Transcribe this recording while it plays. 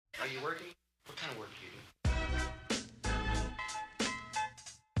Are you working? What kind of work do you do?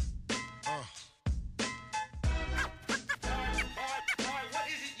 What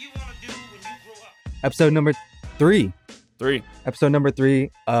is it you want to do when you grow up? Episode number 3. Episode number 3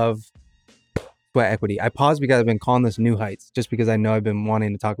 of Sweat Equity. I paused because I've been calling this New Heights, just because I know I've been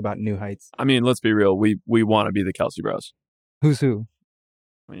wanting to talk about New Heights. I mean, let's be real. We want to be the Kelsey Bros. Who's who?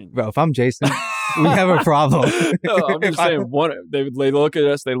 I mean, Bro, if I'm Jason, we have a problem. No, I'm just saying. They look at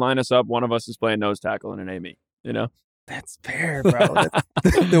us, they line us up. One of us is playing nose tackle and an Amy. You know, That's fair, bro.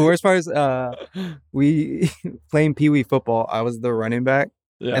 The worst part is we playing Pee Wee football. I was the running back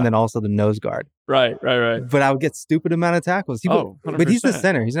and then also the nose guard. Right. But I would get stupid amount of tackles. But he's the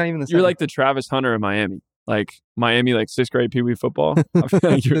center. He's not even the center. You're like the Travis Hunter of Miami. Like Miami, like 6th grade Pee Wee football. I feel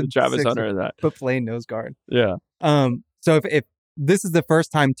like you're the Travis Hunter of that. But playing nose guard. Yeah. So if this is the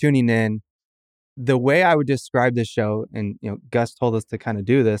first time tuning in, the way I would describe this show, and Gus told us to kind of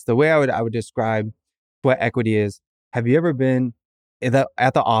do this, the way I would describe Sweat Equity is: have you ever been at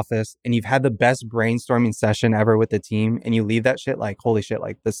the office and you've had the best brainstorming session ever with the team, and you leave that shit like, holy shit,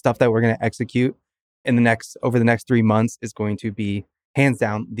 like the stuff that we're going to execute over the next 3 months is going to be hands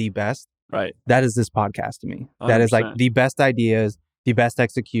down the best. Right. That is this podcast to me. 100%. That is like the best ideas, the best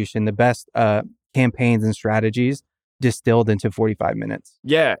execution, the best campaigns and strategies distilled into 45 minutes.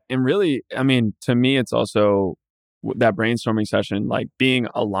 Yeah. And really, I mean, to me, it's also that brainstorming session, like being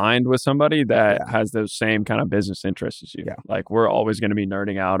aligned with somebody that has those same kind of business interests as you. Yeah. Like we're always going to be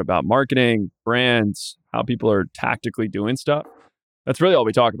nerding out about marketing, brands, how people are tactically doing stuff. That's really all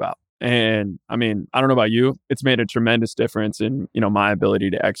we talk about. And I mean, I don't know about you, it's made a tremendous difference in, my ability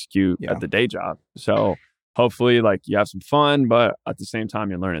to execute at the day job. So hopefully like you have some fun, but at the same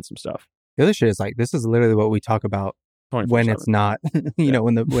time, you're learning some stuff. The other shit is like, this is literally what we talk about 24/7. when it's not,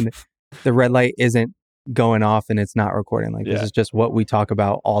 when the red light isn't going off and it's not recording. Like this is just what we talk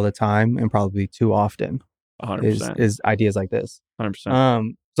about all the time, and probably too often 100%. is ideas like this. 100%.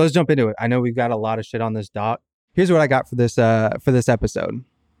 So let's jump into it. I know we've got a lot of shit on this doc. Here's what I got for this episode: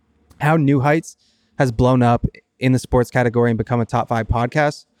 how New Heights has blown up in the sports category and become a top 5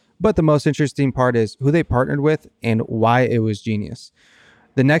 podcast. But the most interesting part is who they partnered with and why it was genius.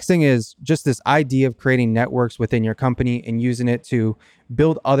 The next thing is just this idea of creating networks within your company and using it to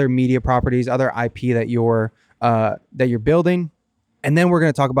build other media properties, other IP that you're building. And then we're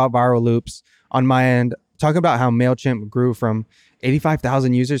going to talk about viral loops on my end, talking about how MailChimp grew from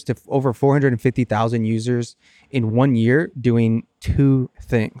 85,000 users to over 450,000 users in 1 year doing 2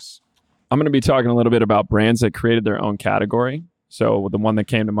 things. I'm going to be talking a little bit about brands that created their own category. So the one that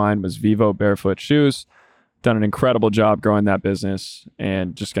came to mind was Vivo Barefoot Shoes. Done an incredible job growing that business,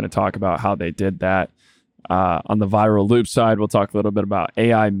 and just going to talk about how they did that. On the viral loop side, we'll talk a little bit about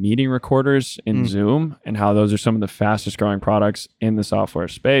AI meeting recorders in Zoom and how those are some of the fastest growing products in the software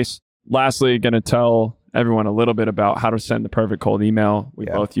space. Lastly, going to tell everyone a little bit about how to send the perfect cold email. We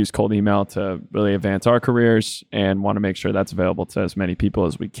both use cold email to really advance our careers and want to make sure that's available to as many people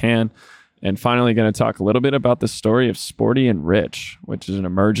as we can. And finally, going to talk a little bit about the story of Sporty and Rich, which is an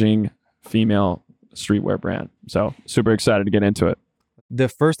emerging female streetwear brand. So super excited to get into it. The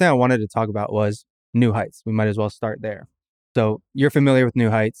first thing I wanted to talk about was New Heights. We might as well start there. So you're familiar with New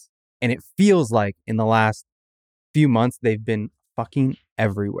Heights, and it feels like in the last few months, they've been fucking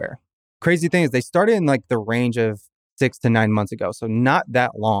everywhere. Crazy thing is they started in like the range of 6 to 9 months ago. So not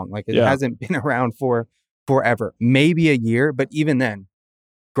that long. Like it hasn't been around for forever, maybe a year. But even then,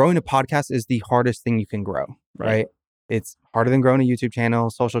 growing a podcast is the hardest thing you can grow, right? It's harder than growing a YouTube channel,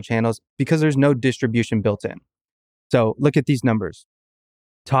 social channels, because there's no distribution built in. So look at these numbers.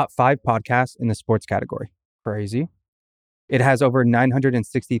 Top 5 podcasts in the sports category. Crazy. It has over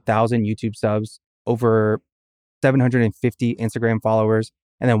 960,000 YouTube subs, over 750 Instagram followers,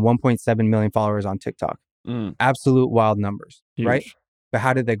 and then 1.7 million followers on TikTok. Absolute wild numbers, right? But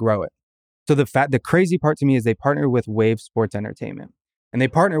how did they grow it? So the crazy part to me is they partnered with Wave Sports Entertainment. And they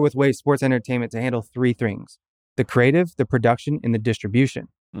partner with Wave Sports Entertainment to handle 3 things: the creative, the production, and the distribution.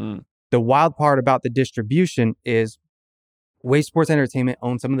 The wild part about the distribution is Wave Sports Entertainment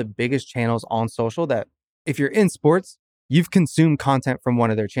owns some of the biggest channels on social that if you're in sports, you've consumed content from one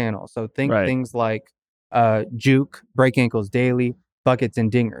of their channels. So think things like Juke, Break Ankles Daily, Buckets and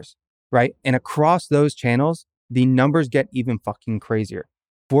Dingers, right? And across those channels, the numbers get even fucking crazier.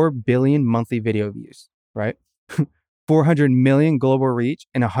 4 billion monthly video views, right? 400 million global reach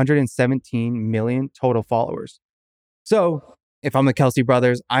and 117 million total followers. So if I'm the Kelsey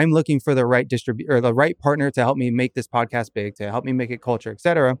brothers, I'm looking for the right distributor or the right partner to help me make this podcast big, to help me make it culture,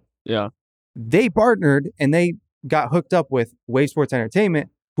 etc. Yeah. They partnered and they got hooked up with Wave Sports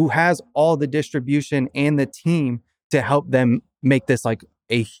Entertainment, who has all the distribution and the team to help them make this like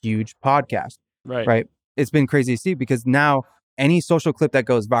a huge podcast, Right. right? It's been crazy to see because now any social clip that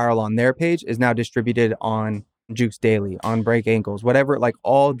goes viral on their page is now distributed on Jukes Daily, on Break Ankles, whatever, like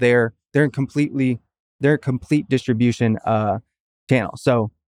all their complete distribution channel.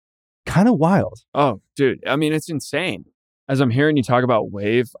 So kind of wild. Oh, dude. I mean, it's insane. As I'm hearing you talk about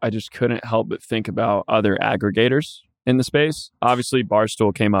Wave, I just couldn't help but think about other aggregators in the space. Obviously,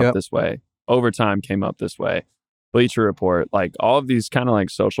 Barstool came up this way. Overtime came up this way. Bleacher Report, like all of these kind of like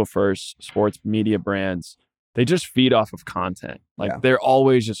social first sports media brands, they just feed off of content. Like they're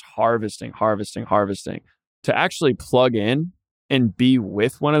always just harvesting. To actually plug in and be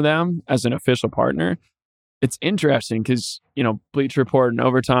with one of them as an official partner, it's interesting because, you know, Bleacher Report and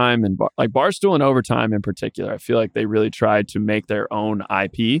Overtime and like Barstool and Overtime in particular, I feel like they really tried to make their own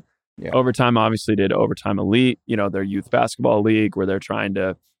IP. Yeah. Overtime obviously did Overtime Elite, you know, their youth basketball league where they're trying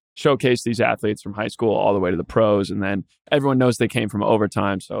to showcase these athletes from high school all the way to the pros. And then everyone knows they came from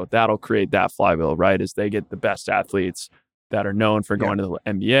Overtime. So that'll create that flywheel, right? As they get the best athletes that are known for going to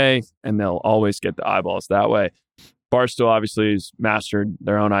the NBA, and they'll always get the eyeballs that way. Barstool obviously has mastered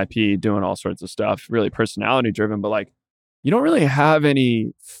their own IP, doing all sorts of stuff, really personality driven, but like you don't really have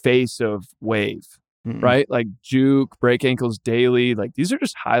any face of Wave, right? Like Juke, Break Ankles Daily, like these are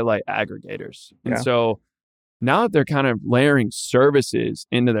just highlight aggregators. And so now that they're kind of layering services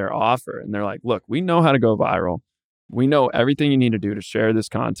into their offer and they're like, look, we know how to go viral. We know everything you need to do to share this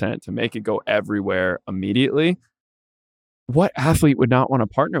content to make it go everywhere immediately. What athlete would not want to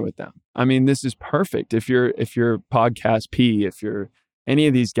partner with them? I mean, this is perfect. If you're Podcast P, if you're any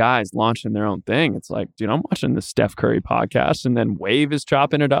of these guys launching their own thing, it's like, dude, I'm watching the Steph Curry podcast and then Wave is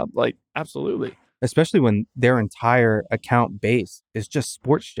chopping it up. Like, absolutely. Especially when their entire account base is just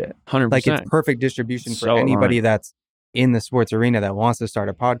sports shit. 100%. Like it's perfect distribution for anybody that's in the sports arena that wants to start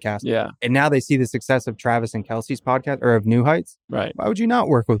a podcast. Yeah. And now they see the success of Travis and Kelsey's podcast or of New Heights. Right. Why would you not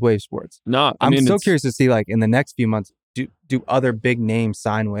work with Wave Sports? No, I'm so curious to see like in the next few months, do other big names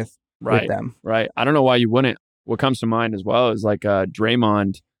sign with them? Right. I don't know why you wouldn't. What comes to mind as well is like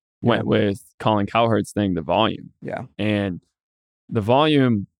Draymond went with Colin Cowherd's thing, The Volume. Yeah. And The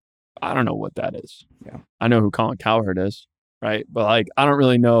Volume, I don't know what that is. Yeah. I know who Colin Cowherd is, right? But like, I don't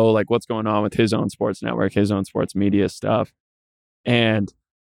really know like what's going on with his own sports network, his own sports media stuff. And,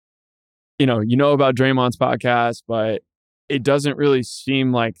 you know about Draymond's podcast, but it doesn't really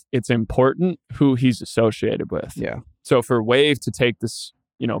seem like it's important who he's associated with. Yeah. So for Wave to take this,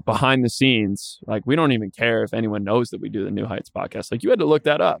 behind the scenes, like we don't even care if anyone knows that we do the New Heights podcast. Like you had to look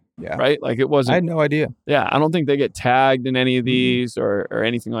that up, right? Like it wasn't. I had no idea. Yeah, I don't think they get tagged in any of these or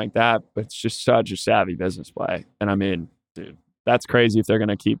anything like that. But it's just such a savvy business play. And I mean, dude, that's crazy if they're going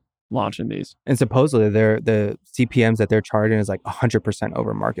to keep launching these. And supposedly the CPMs that they're charging is like 100%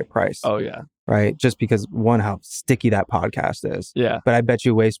 over market price. Oh yeah. Right. Just because how sticky that podcast is. Yeah. But I bet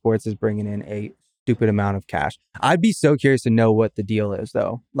you Wave Sports is bringing in a stupid amount of cash. I'd be so curious to know what the deal is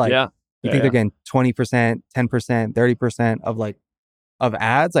though. Like, you think they're getting 20%, 10%, 30% of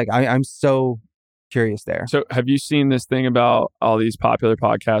ads? Like I'm so curious there. So have you seen this thing about all these popular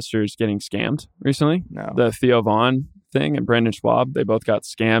podcasters getting scammed recently? No. The Theo Vaughn thing and Brendan Schwab, they both got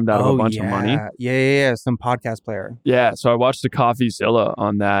scammed out of a bunch of money. Yeah. Some podcast player. Yeah. So I watched the CoffeeZilla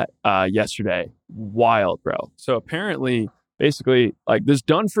on that yesterday. Wild, bro. So apparently, basically, like this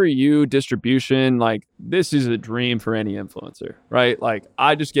done for you distribution, like this is a dream for any influencer, right? Like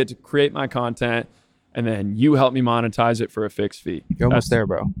I just get to create my content and then you help me monetize it for a fixed fee. You're almost there,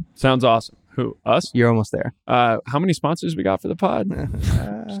 bro. Sounds awesome. Who? Us? You're almost there. How many sponsors we got for the pod?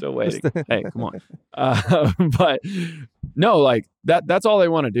 Still waiting. Hey, come on. But no, like that's all they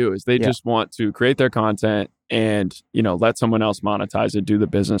want to do is they just want to create their content and, let someone else monetize it, do the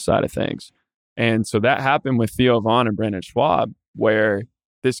business side of things. And so that happened with Theo Vaughn and Brendan Schwab, where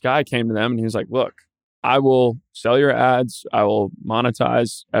this guy came to them and he was like, look, I will sell your ads. I will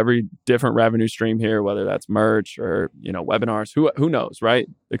monetize every different revenue stream here, whether that's merch or, webinars, who knows, right?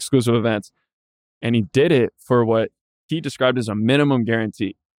 Exclusive events. And he did it for what he described as a minimum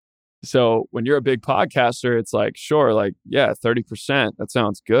guarantee. So when you're a big podcaster, it's like, sure, like, yeah, 30%, that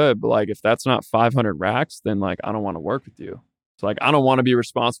sounds good. But like, if that's not 500 racks, then like, I don't want to work with you. So like, I don't want to be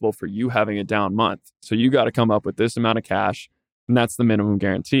responsible for you having a down month. So you got to come up with this amount of cash. And that's the minimum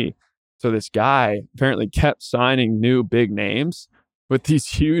guarantee. So this guy apparently kept signing new big names with these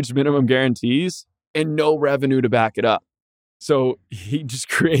huge minimum guarantees and no revenue to back it up. So he just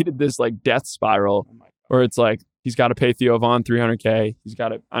created this like death spiral where it's like, he's got to pay Theo Vaughn $300K. He's got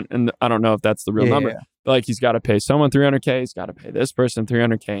to, and I don't know if that's the real number, but like he's got to pay someone $300K. He's got to pay this person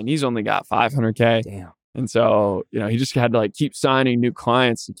 $300K and he's only got $500K. Damn. And so, he just had to like keep signing new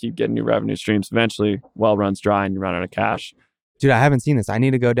clients to keep getting new revenue streams. Eventually, well runs dry and you run out of cash. Dude, I haven't seen this. I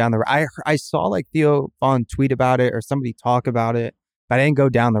need to go down I saw like Theo Vaughn tweet about it or somebody talk about it, but I didn't go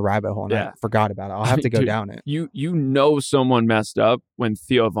down the rabbit hole and I forgot about it. I'll have to go Dude, down it. You know someone messed up when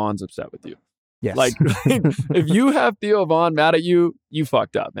Theo Vaughn's upset with you. Yes. Like if you have Theo Vaughn mad at you, you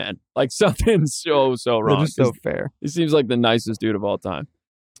fucked up, man. Like something's so wrong. They're just so fair. He seems like the nicest dude of all time.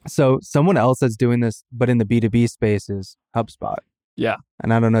 So someone else that's doing this, but in the B2B space is HubSpot. Yeah.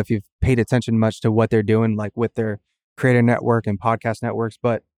 And I don't know if you've paid attention much to what they're doing, like with their creator network and podcast networks,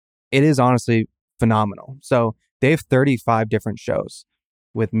 but it is honestly phenomenal. So they have 35 different shows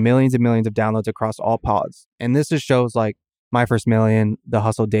with millions and millions of downloads across all pods. And this is shows like My First Million, The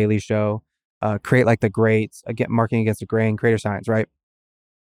Hustle Daily Show, Create Like the Greats, Marketing Against the Grain, Creator Science, right?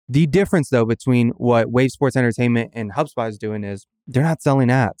 The difference, though, between what Wave Sports Entertainment and HubSpot is doing is they're not selling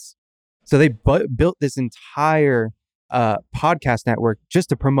ads. So they built this entire podcast network just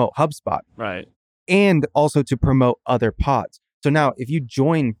to promote HubSpot. Right. And also to promote other pods. So now if you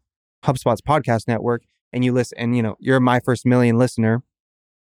join HubSpot's podcast network and you listen, and you're a My First Million listener,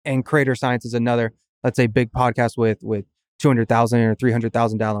 and Creator Science is another, let's say, big podcast with 200,000 or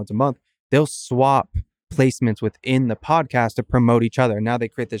 300,000 downloads a month, they'll swap placements within the podcast to promote each other. Now they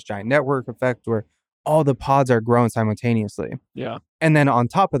create this giant network effect where all the pods are growing simultaneously. Yeah. And then on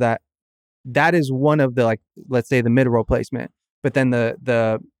top of that, that is one of the, like, let's say the mid-roll placement. But then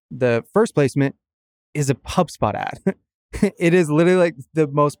the first placement is a HubSpot ad. It is literally like the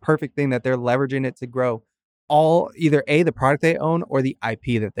most perfect thing that they're leveraging it to grow all either the product they own or the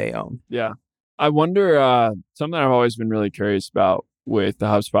IP that they own. Yeah. I wonder, something I've always been really curious about with the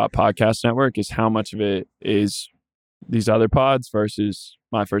HubSpot podcast network is how much of it is these other pods versus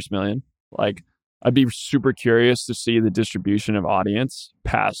My First Million. Like, I'd be super curious to see the distribution of audience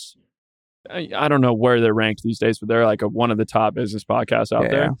past. I don't know where they're ranked these days, but they're like one of the top business podcasts out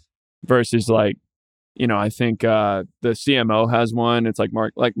there versus like, I think the CMO has one. It's like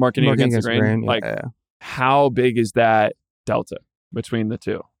Marketing Against the Grain. Like, how big is that delta between the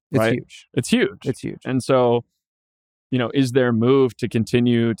two? Right? It's huge. And so, is there a move to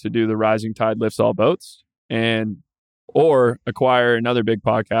continue to do the rising tide lifts all boats or acquire another big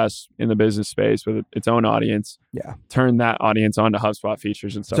podcast in the business space with its own audience? Yeah. Turn that audience onto HubSpot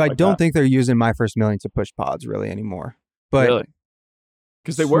features and stuff like that. So I don't think they're using My First Million to push pods really anymore. But really?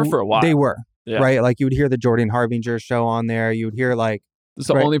 Because they were for a while. They were. Yeah. Right? Like you would hear the Jordan Harbinger show on there. You would hear like... This is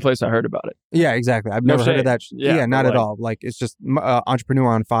the only place I heard about it. Yeah, exactly. I've never heard of that. Yeah, not at all. Like it's just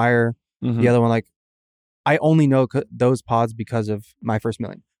Entrepreneur on Fire. Mm-hmm. The other one, like I only know those pods because of My First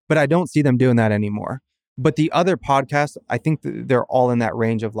Million. But I don't see them doing that anymore. But the other podcasts, I think they're all in that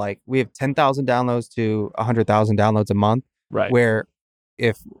range of like, we have 10,000 downloads to 100,000 downloads a month. Right. Where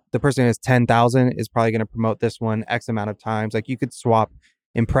if the person has 10,000 is probably going to promote this one X amount of times. Like you could swap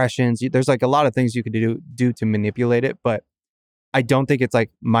impressions. There's like a lot of things you could do to manipulate it. But I don't think it's like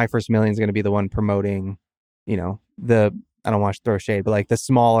My First Million is going to be the one promoting, I don't want to throw shade, but like the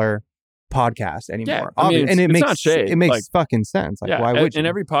smaller podcast anymore. Yeah, and it makes not shade. It makes fucking sense. Like why would you? In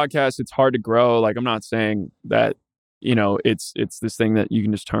every podcast, it's hard to grow. Like I'm not saying that, it's this thing that you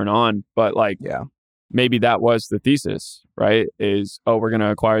can just turn on, but like maybe that was the thesis, right? Is we're going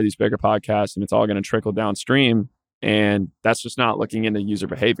to acquire these bigger podcasts and it's all going to trickle downstream. And that's just not looking into user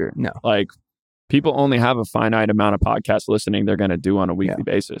behavior. No. Like people only have a finite amount of podcast listening they're going to do on a weekly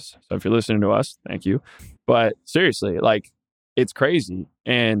basis. So if you're listening to us, thank you. But seriously, like it's crazy.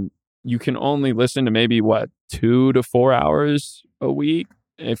 And you can only listen to maybe 2 to 4 hours a week.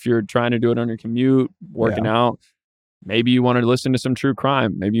 If you're trying to do it on your commute, working out, maybe you want to listen to some true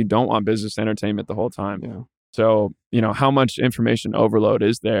crime. Maybe you don't want business entertainment the whole time. Yeah. So, how much information overload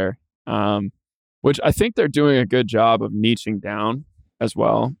is there? Which I think they're doing a good job of niching down as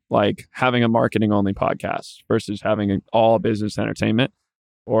well, like having a marketing only podcast versus having an all business entertainment,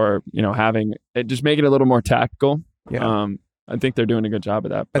 or having it, just make it a little more tactical. I think they're doing a good job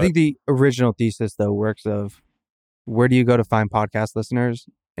of that. I think the original thesis though works of where do you go to find podcast listeners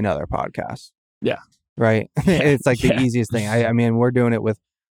in other podcasts? Yeah, right. It's like the easiest thing. I mean, we're doing it with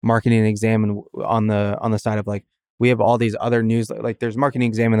Marketing Examine on the side of like we have all these other like there's Marketing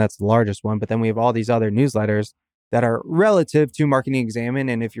Examine, that's the largest one, but then we have all these other newsletters that are relative to Marketing Examine.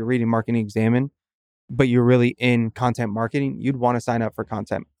 And if you're reading Marketing Examine, but you're really in content marketing, you'd want to sign up for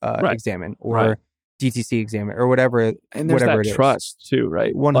Content Examine or DTC Examine or whatever. And there's whatever that trust too,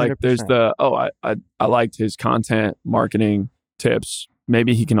 right? 100%. Like there's I liked his content marketing tips.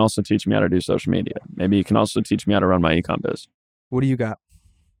 Maybe he can also teach me how to do social media. Maybe he can also teach me how to run my ecom biz. What do you got?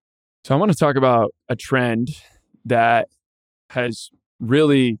 So I want to talk about a trend that has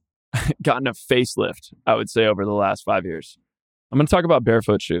really gotten a facelift, I would say, over the last 5 years. I'm going to talk about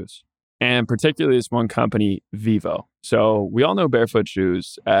barefoot shoes. and particularly this one company, Vivo. So we all know Barefoot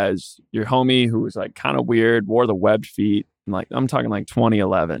Shoes as your homie who was like kind of weird, wore the webbed feet. Like I'm talking like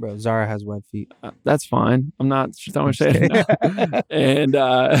 2011. Bro, Zara has web feet. That's fine. I'm not saying that. And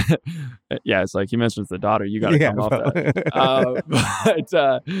yeah, it's like he mentions the daughter. You got to come off that.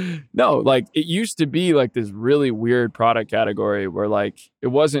 But no, like it used to be like this really weird product category where like it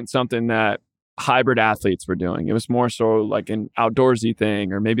wasn't something that hybrid athletes were doing. It was more so like an outdoorsy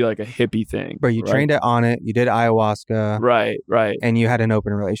thing or maybe like a hippie thing. Bro, you trained it on it. You did ayahuasca. Right. And you had an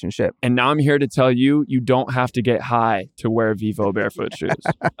open relationship. And now I'm here to tell you, you don't have to get high to wear Vivo Barefoot shoes.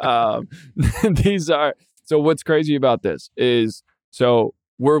 So what's crazy about this is, so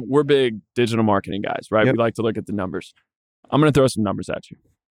we're big digital marketing guys, right? Yep. We like to look at the numbers. I'm going to throw some numbers at you.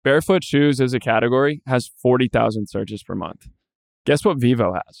 Barefoot shoes as a category has 40,000 searches per month. Guess what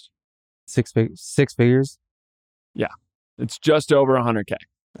Vivo has? Six figures. Yeah. It's just over 100K.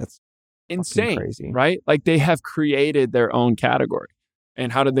 That's insane, crazy, right? Like they have created their own category.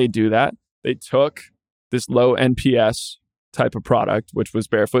 And how did they do that? They took this low NPS type of product, which was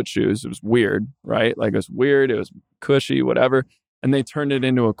barefoot shoes. It was weird, right? Like it was weird. It was cushy, whatever. And they turned it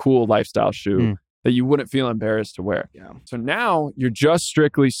into a cool lifestyle shoe that you wouldn't feel embarrassed to wear. Yeah. So now you're just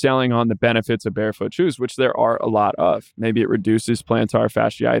strictly selling on the benefits of barefoot shoes, which there are a lot of. Maybe it reduces plantar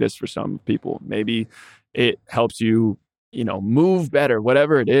fasciitis for some people. Maybe it helps you, move better,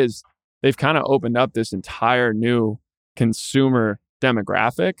 whatever it is. They've kind of opened up this entire new consumer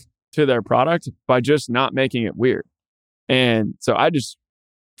demographic to their product by just not making it weird. And so I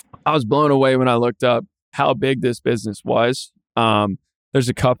was blown away when I looked up how big this business was. There's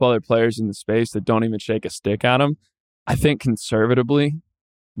a couple other players in the space that don't even shake a stick at them. I think conservatively,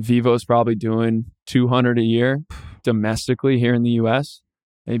 Vivo's probably doing 200 a year domestically here in the US,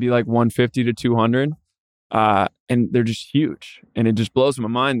 maybe like 150 to 200. And they're just huge. And it just blows my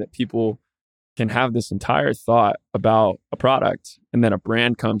mind that people can have this entire thought about a product and then a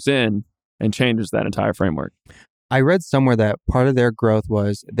brand comes in and changes that entire framework. I read somewhere that part of their growth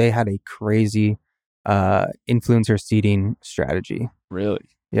was they had a crazy influencer seeding strategy. Really?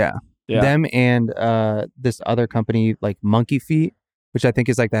 Yeah. Them and this other company like Monkey Feet, which I think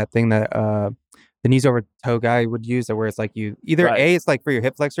is like that thing that the knees over toe guy would use, where it's like you either A, it's like for your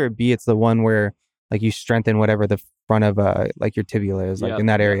hip flexor, or B, it's the one where like you strengthen whatever the front of like your tibula is, like in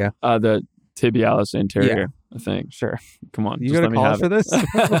that area. The tibialis anterior, I think. Sure. Come on. You got a call for this?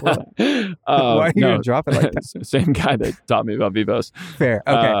 Why are you going to drop it like that? Same guy that taught me about Vivos. Fair.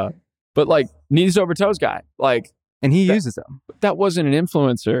 Okay. But like knees over toes guy, like. And he uses them. That wasn't an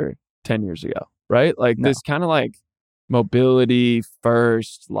influencer 10 years ago, right? Like this kind of like mobility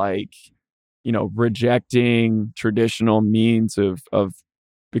first, like, rejecting traditional means of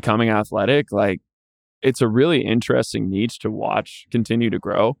becoming athletic. Like it's a really interesting niche to watch continue to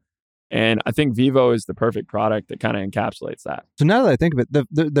grow. And I think Vivo is the perfect product that kind of encapsulates that. So now that I think of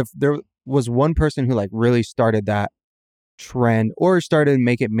it, there was one person who like really started that trend or started to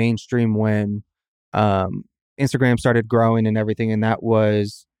make it mainstream when Instagram started growing and everything, and that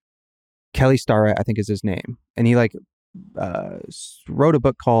was Kelly Starrett, I think is his name. And he like wrote a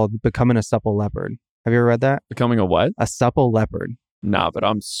book called Becoming a Supple Leopard. Have you ever read that? Becoming a what? A Supple Leopard. Nah, but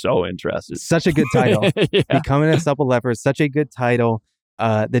I'm so interested. Such a good title. Yeah. Becoming a Supple Leopard, such a good title.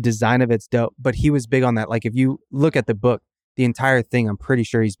 The design of it's dope, but he was big on that. Like if you look at the book, the entire thing, I'm pretty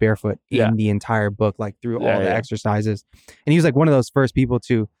sure he's barefoot in the entire book, like through all the exercises. And he was like one of those first people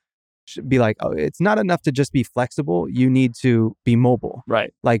to be like, oh, it's not enough to just be flexible. You need to be mobile.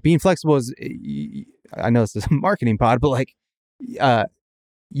 Right. Like being flexible is, I know this is a marketing pod, but like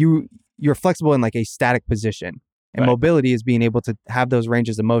you're flexible in like a static position. And mobility is being able to have those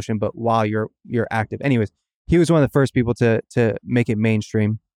ranges of motion, but while you're active. Anyways, he was one of the first people to make it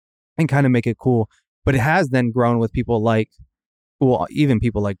mainstream and kind of make it cool. But it has then grown with people like, well, even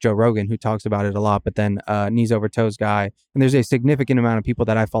people like Joe Rogan, who talks about it a lot, but then knees over toes guy. And there's a significant amount of people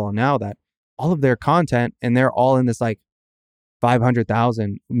that I follow now that all of their content, and they're all in this like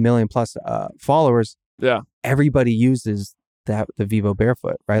 500,000 million plus followers. Yeah. Everybody uses the Vivo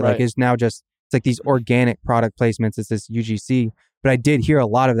Barefoot, right? Like it's now just, it's like these organic product placements. It's this UGC. But I did hear a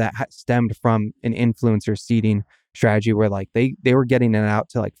lot of that stemmed from an influencer seeding strategy where like they were getting it out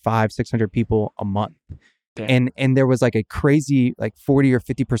to like 500-600 people a month. Damn. And there was like a crazy like 40 or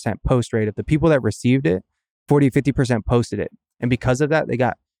 50% post rate of the people that received it. 40-50% posted it, and because of that,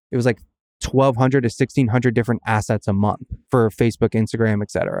 it was like 1,200 to 1,600 different assets a month for Facebook, Instagram,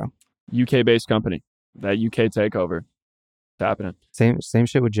 etc. UK based company. That UK takeover, it's happening. Same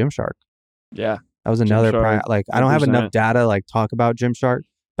shit with Gymshark. Yeah, that was another like I don't have enough data like talk about Gymshark,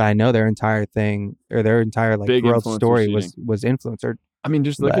 but I know their entire thing or their entire like big growth story was was influencer. I mean,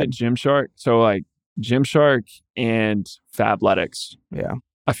 just look at Gymshark. So like Gymshark and Fabletics, Yeah.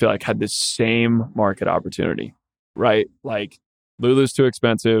 I feel like had the same market opportunity, right? Like Lulu's too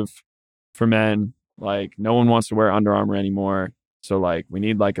expensive for men. Like no one wants to wear Under Armour anymore. So like we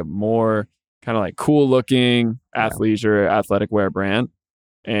need like a more kind of like cool looking athleisure, athletic wear brand.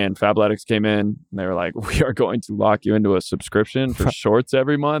 And Fabletics came in and they were like, we are going to lock you into a subscription for shorts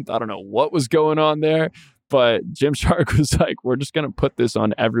every month. I don't know what was going on there, but Gymshark was like, we're just going to put this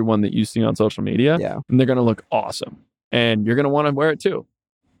on everyone that you see on social media and they're going to look awesome. And you're going to want to wear it too.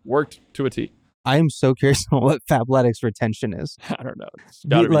 Worked to a T. I am so curious on what Fabletics retention is. I don't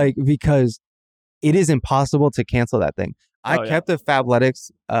know. Because it is impossible to cancel that thing. I kept the Fabletics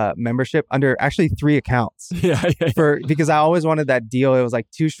membership under actually 3 accounts. Because I always wanted that deal. It was like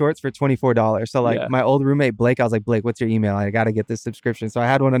 2 shorts for $24. So like my old roommate Blake, I was like, Blake, what's your email? I got to get this subscription. So I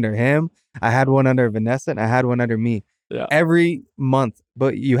had one under him. I had one under Vanessa, and I had one under me. Yeah. Every month,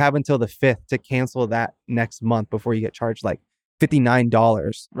 but you have until the 5th to cancel that next month before you get charged like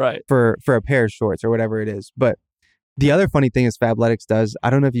 $59 for a pair of shorts or whatever it is. But the other funny thing is Fabletics does,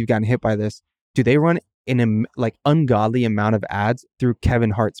 I don't know if you've gotten hit by this. Do they run in a like ungodly amount of ads through Kevin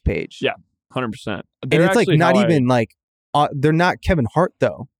Hart's page? Yeah, 100%. And it's like not even like they're not Kevin Hart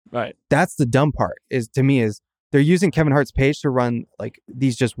though. Right. That's the dumb part is they're using Kevin Hart's page to run like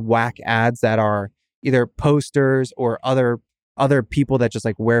these just whack ads that are either posters or other people that just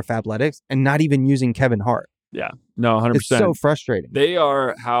like wear Fabletics and not even using Kevin Hart. Yeah. No, 100%. It's so frustrating. They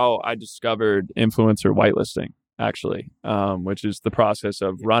are how I discovered influencer whitelisting, actually, which is the process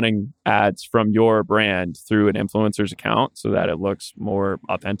of running ads from your brand through an influencer's account so that it looks more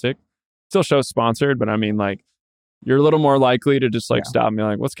authentic. Still shows sponsored, but I mean, like, you're a little more likely to just like stop and be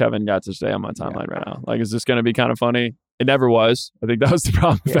like, what's Kevin got to say on my timeline right now? Like, is this going to be kind of funny? It never was. I think that was the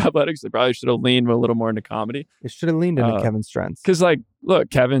problem with Fabletics. They probably should have leaned a little more into comedy. It should have leaned into Kevin's strengths. Because like, look,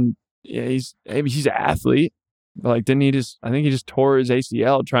 Kevin, he's an athlete. But like, I think he just tore his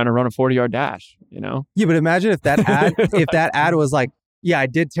ACL trying to run a 40-yard dash, you know? Yeah, but imagine if that ad was like, yeah, I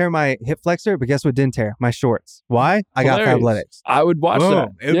did tear my hip flexor, but guess what didn't tear? My shorts. Why? I got Fabletics. I would watch that.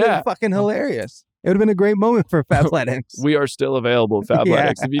 It would have been fucking hilarious. It would have been a great moment for Fabletics. We are still available,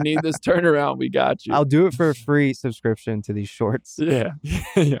 Fabletics. If you need this turnaround, we got you. I'll do it for a free subscription to these shorts. Yeah.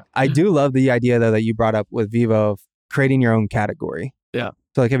 I do love the idea, though, that you brought up with Vivo of creating your own category. Yeah.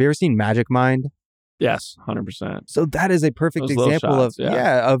 So, like, have you ever seen Magic Mind? Yes, 100%. So that is a perfect example shots,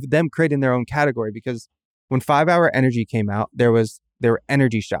 of them creating their own category, because when 5 Hour Energy came out, there were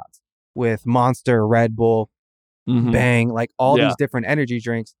energy shots with Monster, Red Bull, Bang, like all these different energy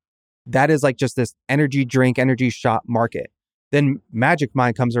drinks. That is like just this energy drink, energy shot market. Then Magic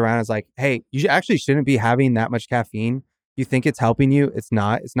Mind comes around and is like, hey, you actually shouldn't be having that much caffeine. You think it's helping you. It's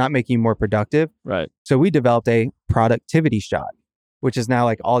not making you more productive. Right. So we developed a productivity shot, which is now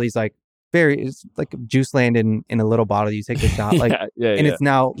like all these like it's like Juice Land in a little bottle. You take the shot, like, it's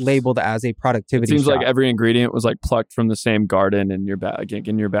now labeled as a productivity. It seems shot. like every ingredient was like plucked from the same garden in your backyard.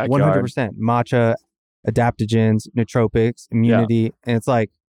 100% matcha, adaptogens, nootropics, immunity, and it's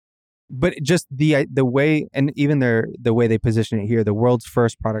like, but just the way, and even the way they position it here, the world's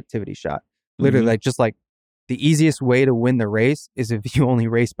first productivity shot. Literally, like just like the easiest way to win the race is if you only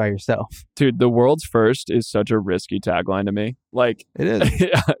race by yourself. Dude, the world's first is such a risky tagline to me. Like, it is.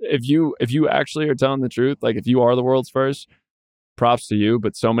 if you actually are telling the truth, like if you are the world's first, props to you.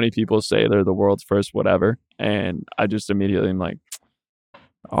 But so many people say they're the world's first whatever. And I just immediately am like,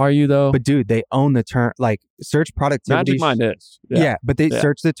 are you though? But dude, they own the term, like search productivity. Magic Mind is. Yeah, but they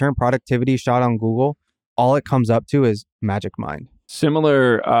search the term productivity shot on Google. All it comes up to is Magic Mind.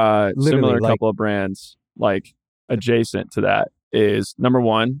 Similar couple of brands like adjacent to that is number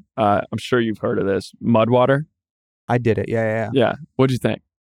one. I'm sure you've heard of this, Mudwater. I did it. Yeah. What'd you think?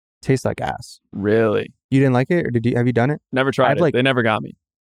 Tastes like ass. Really? You didn't like it, or have you done it? Never tried it. They never got me.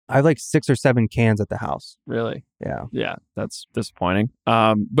 I have like 6 or 7 cans at the house. Really? Yeah. Yeah, that's disappointing.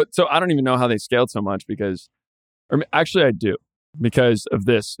 But so I don't even know how they scaled so much actually I do, because of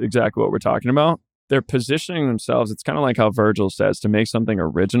this, exactly what we're talking about. They're positioning themselves. It's kind of like how Virgil says, to make something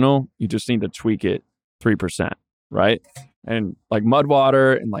original, you just need to tweak it 3%, right? And like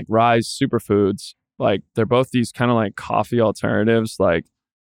Mudwater and like Rise Superfoods, like they're both these kind of like coffee alternatives. Like,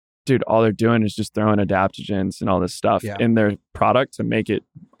 dude, all they're doing is just throwing adaptogens and all this stuff in their product to make it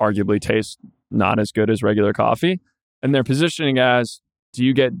arguably taste not as good as regular coffee. And they're positioning as, do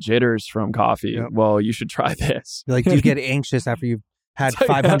you get jitters from coffee? Yep. Well, you should try this. Like, do you get anxious after you've had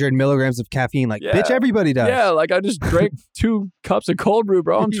 500 milligrams of caffeine? Like, bitch, everybody does. Yeah, like I just drank 2 cups of cold brew,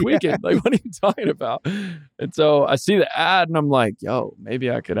 bro. I'm tweaking. Like, what are you talking about? And so I see the ad and I'm like, yo,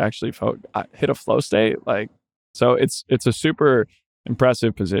 maybe I could actually hit a flow state. Like, so it's a super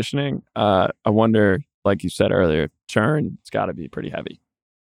Impressive positioning. I wonder, like you said earlier, churn, it's got to be pretty heavy.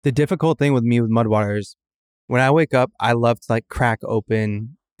 The difficult thing with me with Mudwater is when I wake up, I love to like crack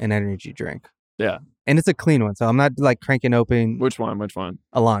open an energy drink. Yeah. And it's a clean one. So I'm not like cranking open Which one?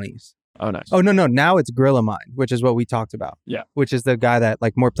 Alani's. Oh, nice. Oh, no. Now it's Grill of Mine, which is what we talked about. Yeah. Which is the guy that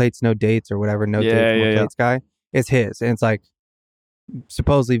like more plates, no dates or whatever. No dates, more plates guy. It's his. And it's like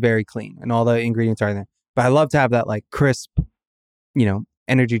supposedly very clean and all the ingredients are in there. But I love to have that like crisp,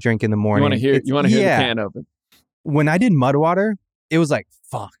 energy drink in the morning. You want to hear the can open. When I did Mudwater, it was like,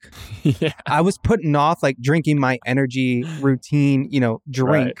 fuck. Yeah. I was putting off like drinking my energy routine,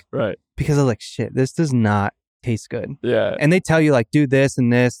 drink. Right. Because I was like, shit, this does not taste good. Yeah. And they tell you like do this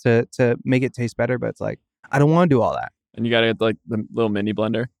and this to make it taste better, but it's like I don't want to do all that. And you got to get like the little mini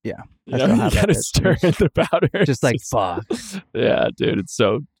blender. Yeah. You got to stir in the powder. Just like fuck. Yeah, dude, it's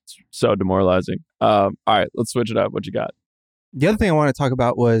so demoralizing. All right, let's switch it up. What you got? The other thing I want to talk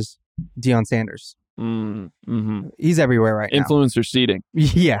about was Deion Sanders. Mm-hmm. He's everywhere right now. Influencer seating.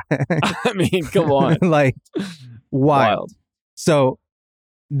 Yeah. I mean, come on. Like wild. So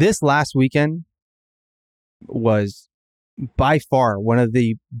this last weekend was by far one of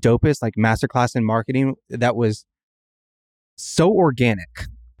the dopest like masterclass in marketing that was so organic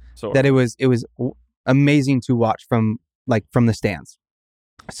that it was amazing to watch from the stands.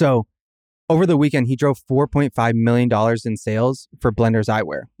 So over the weekend, he drove $4.5 million in sales for Blenders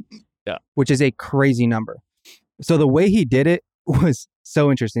Eyewear. Yeah. Which is a crazy number. So the way he did it was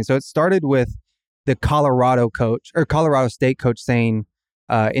so interesting. So it started with the Colorado State coach saying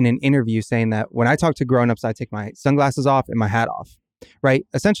in an interview saying that when I talk to grown-ups, I take my sunglasses off and my hat off, right?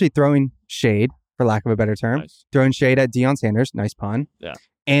 Essentially throwing shade, for lack of a better term, throwing shade at Deion Sanders. Nice pun. Yeah.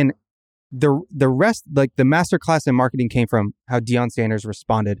 And the rest, like the masterclass in marketing came from how Deion Sanders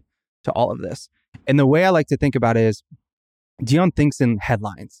responded to all of this. And the way I like to think about it is Deion thinks in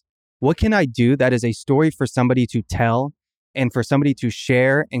headlines. What can I do that is a story for somebody to tell and for somebody to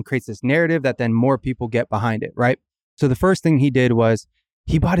share and creates this narrative that then more people get behind it, right? So the first thing he did was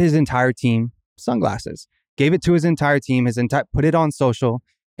he bought his entire team sunglasses, gave it to his entire team, put it on social,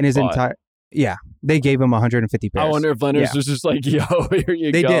 and they gave him 150 pairs. I wonder if Blenders was just like, yo, here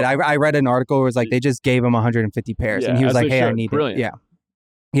you go. They did. I read an article where it was like, they just gave him 150 pairs. And he was like, hey, I need Brilliant. it. Yeah.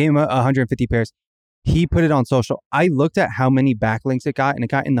 Gave him 150 pairs. He put it on social. I looked at how many backlinks it got, and it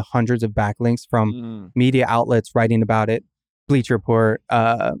got in the hundreds of backlinks from media outlets writing about it, Bleacher Report,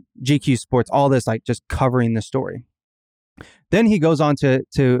 GQ Sports, all this, like just covering the story. Then he goes on to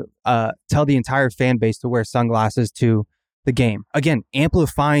tell the entire fan base to wear sunglasses to the game. Again,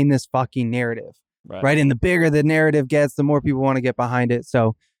 amplifying this fucking narrative, right? And the bigger the narrative gets, the more people want to get behind it.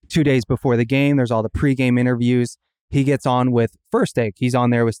 So 2 days before the game, there's all the pregame interviews. He gets on with First Take. He's on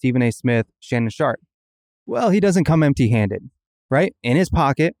there with Stephen A. Smith, Shannon Sharp. Well, he doesn't come empty-handed, right? In his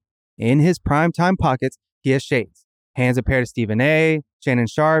pocket, in his primetime pockets, he has shades. Hands a pair to Stephen A., Shannon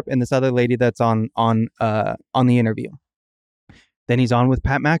Sharp, and this other lady that's on the interview. Then he's on with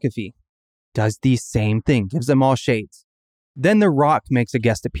Pat McAfee. Does the same thing. Gives them all shades. Then The Rock makes a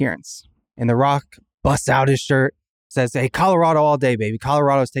guest appearance. And The Rock busts out his shirt, says, hey, Colorado all day, baby.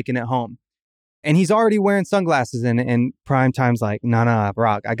 Colorado's taking it home. And he's already wearing sunglasses and Primetime's like, nah,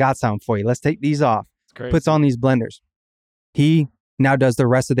 Rock, I got something for you. Let's take these off. Puts on these blenders. He now does the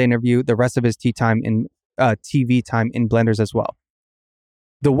rest of the interview, the rest of his TV time in blenders as well.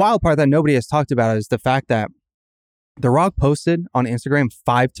 The wild part that nobody has talked about is the fact that The Rock posted on Instagram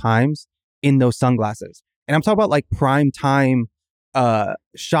 5 times in those sunglasses. And I'm talking about like prime time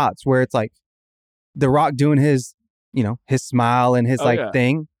shots where it's like The Rock doing his smile and his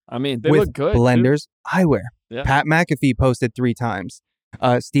thing. I mean, they with look good. Blenders eyewear. Yeah. Pat McAfee posted 3 times.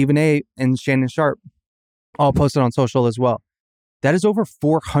 Stephen A. and Shannon Sharp all posted on social as well. That is over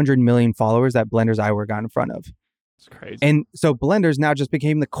 400 million followers that Blenders Eyewear got in front of. It's crazy. And so Blenders now just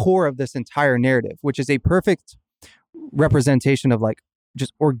became the core of this entire narrative, which is a perfect representation of like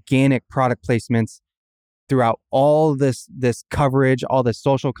just organic product placements throughout all this coverage, all this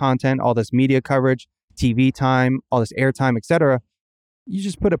social content, all this media coverage, TV time, all this airtime, etc. You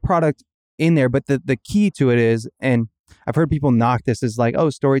just put a product in there. But the key to it is, and I've heard people knock this, is like, oh,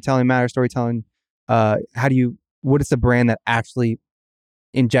 storytelling matters, storytelling. What is a brand that actually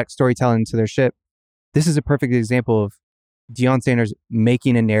injects storytelling into their shit? This is a perfect example of Deion Sanders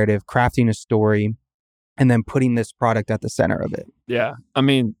making a narrative, crafting a story, and then putting this product at the center of it. Yeah. I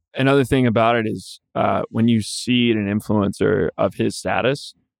mean, another thing about it is when you see an influencer of his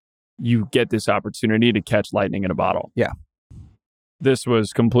status, you get this opportunity to catch lightning in a bottle. Yeah. This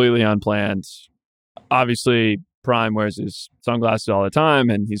was completely unplanned. Obviously, Prime wears his sunglasses all the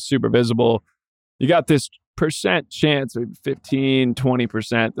time and he's super visible. You got this percent chance, maybe 15,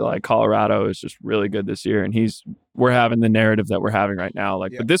 20% that like Colorado is just really good this year. And we're having the narrative that we're having right now.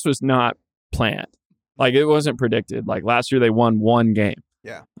 Like, but this was not planned. Like, it wasn't predicted. Like, last year they won one game.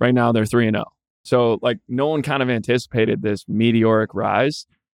 Yeah. Right now they're 3-0. So like, no one kind of anticipated this meteoric rise.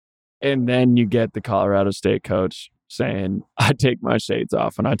 And then you get the Colorado State coach saying, I take my shades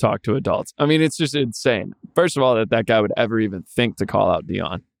off when I talk to adults. I mean, it's just insane. First of all, that guy would ever even think to call out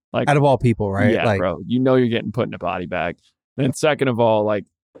Deion. Like, out of all people, right? Yeah, bro. You know you're getting put in a body bag. Then second of all, like,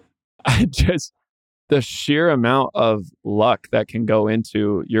 the sheer amount of luck that can go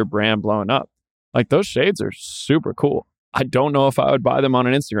into your brand blowing up. Like, those shades are super cool. I don't know if I would buy them on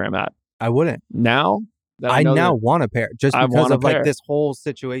an Instagram ad. I wouldn't. Now that I now want a pair just because of like this whole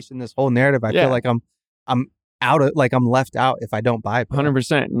situation, this whole narrative. I feel like I'm out of, like, I'm left out if I don't buy a pair.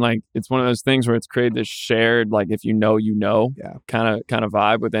 100%. And like, it's one of those things where it's created this shared, like, if you know, kind of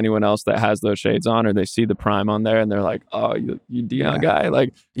vibe with anyone else that has those shades on, or they see the Prime on there and they're like, oh, you Deion guy. Like,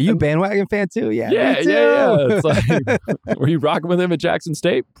 are you a bandwagon fan too? Yeah. Yeah. It's like, were you rocking with him at Jackson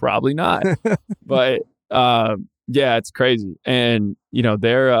State? Probably not. But yeah, it's crazy. And, you know,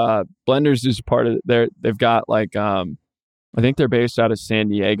 their Blenders is part of they've got like, I think they're based out of San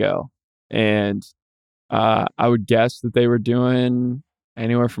Diego. And I would guess that they were doing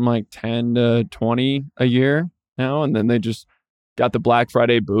anywhere from like 10 to 20 a year now. And then they just got the Black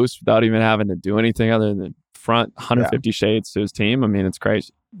Friday boost without even having to do anything other than front 150 shades to his team. I mean, it's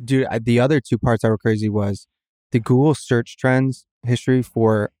crazy. Dude, the other two parts that were crazy was the Google search trends history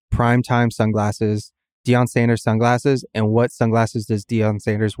for primetime sunglasses, Deion Sanders sunglasses, and what sunglasses does Deion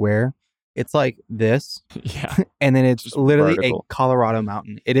Sanders wear? It's like this. Yeah. And then it's just literally vertical. a Colorado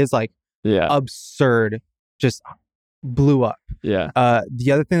mountain. It is like absurd, just blew up. Yeah.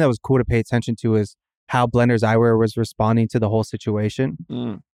 The other thing that was cool to pay attention to is how Blenders Eyewear was responding to the whole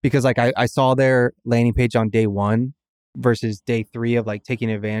situation. Because like I saw their landing page on day 1 versus day 3 of like taking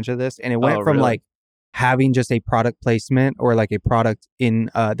advantage of this. And it went from like having just a product placement or like a product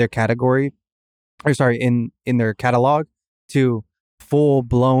in their category, or sorry, in their catalog, to full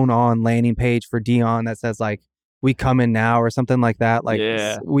blown on landing page for Deion that says like, we come in now, or something like that. Like,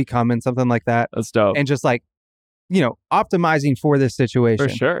 we come in, something like that. That's dope. And just like, you know, optimizing for this situation.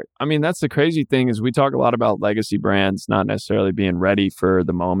 For sure. I mean, that's the crazy thing is we talk a lot about legacy brands not necessarily being ready for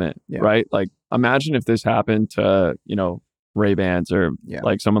the moment, right? Like, imagine if this happened to, you know, Ray-Bans or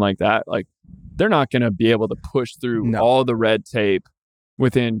like someone like that. Like, they're not going to be able to push through all the red tape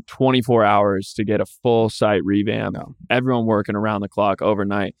within 24 hours to get a full site revamp. Everyone working around the clock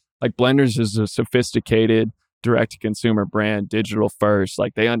overnight. Like, Blenders is a sophisticated direct-to-consumer brand, digital first.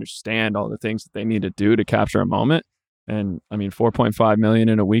 Like, they understand all the things that they need to do to capture a moment. And I mean, 4.5 million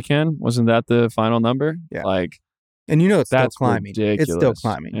in a weekend, wasn't that the final number? Yeah. Like, and you know, it's that's still climbing. Ridiculous. It's still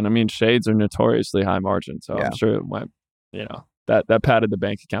climbing. And I mean, shades are notoriously high margin, so I'm sure it went, you know, that padded the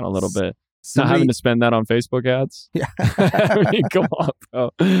bank account a little bit. Not having to spend that on Facebook ads. Yeah. I mean, come on,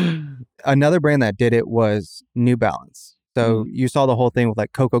 bro. Another brand that did it was New Balance. So you saw the whole thing with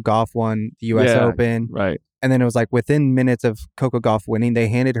like Coco Gauff won the US Open. Right. And then it was like within minutes of Coco Gauff winning, they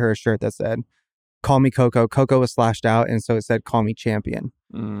handed her a shirt that said, "Call me Coco." Coco was slashed out. And so it said, "Call me champion."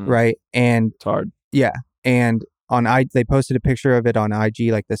 Right. And it's hard. Yeah. And they posted a picture of it on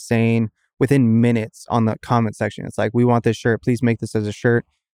IG, like the saying within minutes on the comment section. It's like, "We want this shirt. Please make this as a shirt."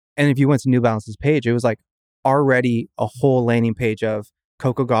 And if you went to New Balance's page, it was like already a whole landing page of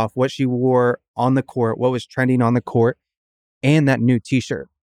Coco Gauff, what she wore on the court, what was trending on the court, and that new t-shirt.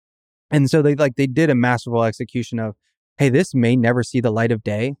 And so they did a masterful execution of, hey, this may never see the light of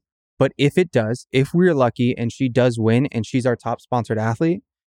day, but if it does, if we're lucky and she does win and she's our top sponsored athlete,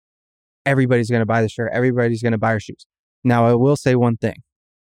 everybody's going to buy the shirt. Everybody's going to buy her shoes. Now, I will say one thing.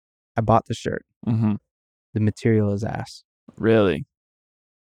 I bought the shirt. The material is ass. Really?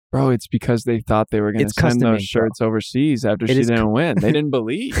 Bro, it's because they thought they were going to send those shirts overseas after she didn't win. They didn't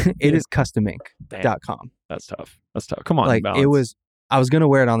believe. It is customink.com. That's tough. Come on. Like, I was going to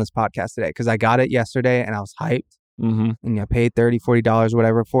wear it on this podcast today because I got it yesterday and I was hyped. And I paid $30, $40,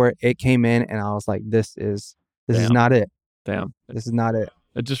 whatever for it. It came in and I was like, this is not it. Damn. This is not it.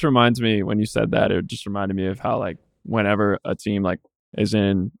 It just reminds me, when you said that, it just reminded me of how, like, whenever a team like is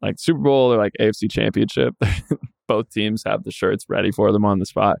in like Super Bowl or like AFC Championship, both teams have the shirts ready for them on the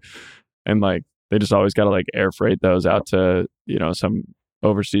spot. And like, they just always got to like air freight those out to, you know, some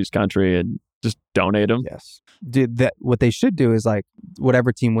overseas country and just donate them. Yes. Dude, what they should do is like,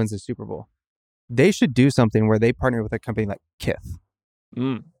 whatever team wins the Super Bowl, they should do something where they partner with a company like Kith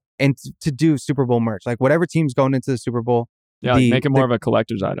and to do Super Bowl merch. Like, whatever team's going into the Super Bowl. Yeah, make it more of a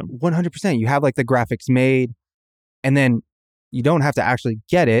collector's item. 100%. You have like the graphics made, and then you don't have to actually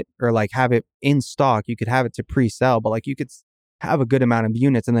get it or like have it in stock. You could have it to pre-sell, but like you could have a good amount of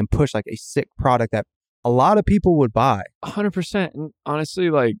units and then push like a sick product that a lot of people would buy. 100%. And honestly,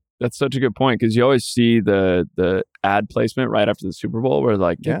 like that's such a good point because you always see the ad placement right after the Super Bowl where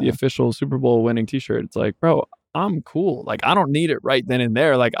like get the official Super Bowl winning t-shirt. It's like, bro, I'm cool. Like I don't need it right then and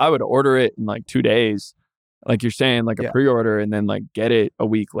there. Like I would order it in like 2 days. Like you're saying, like a pre-order and then like get it a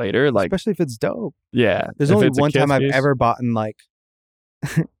week later. Like especially if it's dope. Yeah. There's only one time I've ever bought in like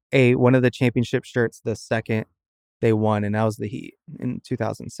one of the championship shirts the second they won, and that was the Heat in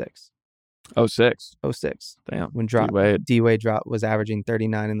 2006. 06. 06. Damn. When D-Wade was averaging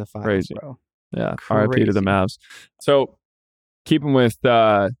 39 in the finals, crazy. Bro. Yeah. RIP to the Mavs. So keeping with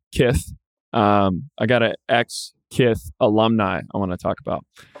Kith, I got an ex-Kith alumni I want to talk about.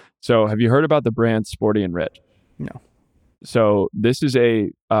 So have you heard about the brand Sporty and Rich? No. So this is a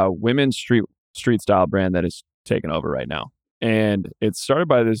women's street style brand that is taken over right now. And it's started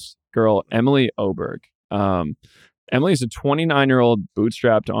by this girl, Emily Oberg. Emily is a 29-year-old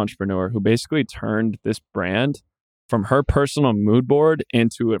bootstrapped entrepreneur who basically turned this brand from her personal mood board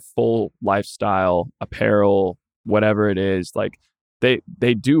into a full lifestyle apparel, whatever it is. Like they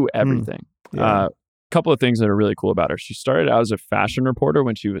do everything. Couple of things that are really cool about her. She started out as a fashion reporter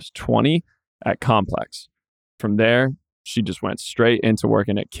when she was 20 at Complex. From there, she just went straight into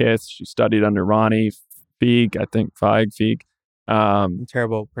working at Kith. She studied under Ronnie Feig, I think Feig.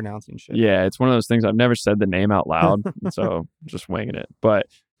 Terrible pronouncing shit. Yeah, it's one of those things I've never said the name out loud, so just winging it. But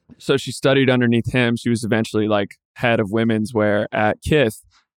so she studied underneath him. She was eventually like head of women's wear at Kith,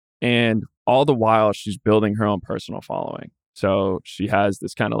 and all the while she's building her own personal following. So she has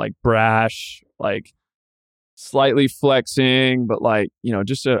this kind of like brash, like slightly flexing, but like, you know,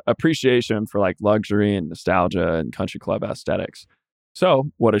 just a appreciation for like luxury and nostalgia and country club aesthetics. So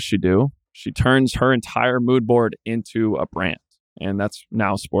what does she do? She turns her entire mood board into a brand, and that's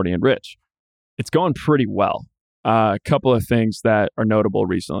now Sporty and Rich. It's going pretty well. A couple of things that are notable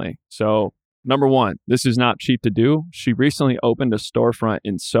recently. So number one, this is not cheap to do. She recently opened a storefront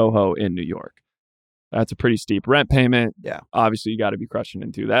in Soho in New York. That's a pretty steep rent payment. Yeah. Obviously, you got to be crushing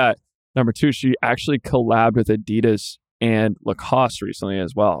into that. Number two, she actually collabed with Adidas and Lacoste recently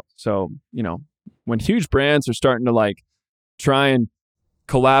as well. So, you know, when huge brands are starting to like try and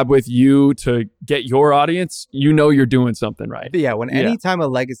collab with you to get your audience, you know you're doing something right. But yeah, anytime a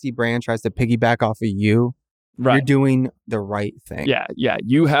legacy brand tries to piggyback off of you, you're doing the right thing. Yeah.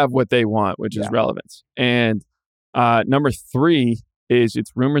 You have what they want, which is relevance. And number three is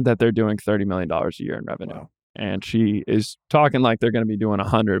it's rumored that they're doing $30 million a year in revenue. Wow. And she is talking like they're going to be doing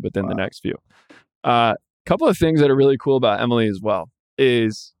 100 within the next few. Couple of things that are really cool about Emily as well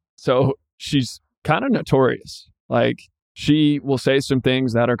is, so she's kind of notorious. Like she will say some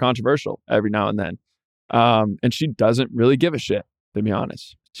things that are controversial every now and then. And she doesn't really give a shit, to be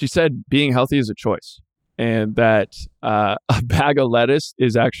honest. She said being healthy is a choice, and that a bag of lettuce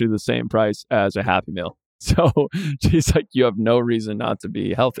is actually the same price as a Happy Meal. So she's like, you have no reason not to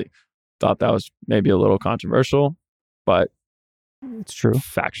be healthy. Thought that was maybe a little controversial, but it's true.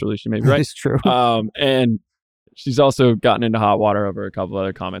 Factually, she may be right. It's true. And she's also gotten into hot water over a couple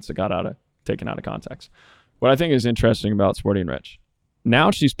other comments that got taken out of context. What I think is interesting about Sporty and Rich, now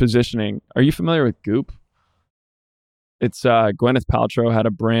she's positioning. Are you familiar with Goop? It's Gwyneth Paltrow had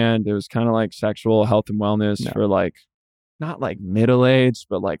a brand. It was kind of like sexual health and wellness for like, not like middle aged,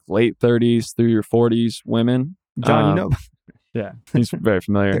 but like late 30s through your 40s women. John, you know. Yeah, he's very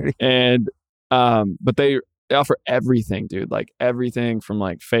familiar. And but they offer everything, dude. Like everything from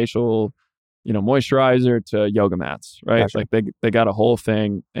like facial, you know, moisturizer to yoga mats, right? Gotcha. Like they got a whole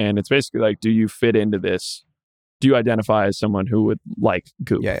thing, and it's basically like, do you fit into this? Do you identify as someone who would like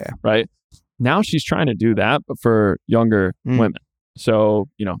Goop? Yeah. Right. Now she's trying to do that, but for younger women. So,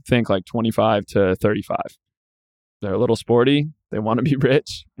 you know, think like 25 to 35. They're a little sporty. They want to be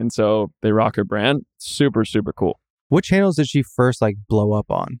rich. And so they rock her brand. Super, super cool. What channels did she first like blow up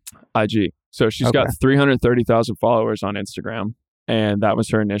on? IG. So she's got 330,000 followers on Instagram. And that was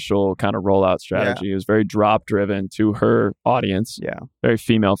her initial kind of rollout strategy. It was very drop driven to her audience. Yeah. Very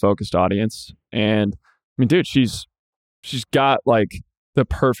female focused audience. And I mean, dude, she's got like the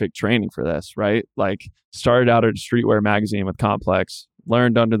perfect training for this, right? Like started out at a streetwear magazine with Complex,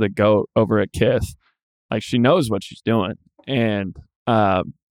 learned under the GOAT over at Kith. Like she knows what she's doing. And,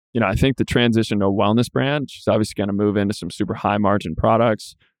 you know, I think the transition to a wellness brand, she's obviously going to move into some super high margin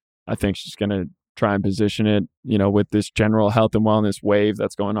products. I think she's going to try and position it, you know, with this general health and wellness wave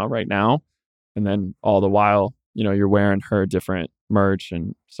that's going on right now. And then all the while, you know, you're wearing her different merch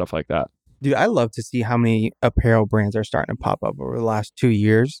and stuff like that. Dude, I love to see how many apparel brands are starting to pop up over the last 2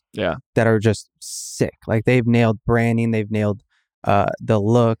 years. Yeah. That are just sick. Like they've nailed branding, they've nailed the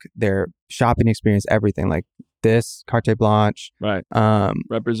look, their shopping experience, everything. Like this Carte Blanche, Right.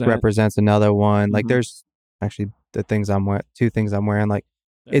 represents another one. Like Mhm. there's actually the things I'm wearing, 2 things I'm wearing. Like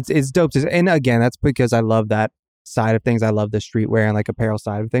it's dope to, and again, that's because I love that side of things. I love the streetwear and like apparel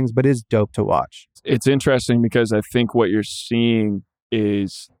side of things, but it's dope to watch. It's interesting because I think what you're seeing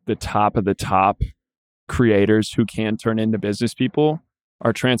is the top of the top creators who can turn into business people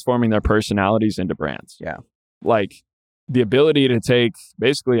are transforming their personalities into brands. Yeah. Like the ability to take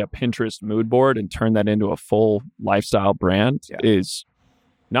basically a Pinterest mood board and turn that into a full lifestyle brand is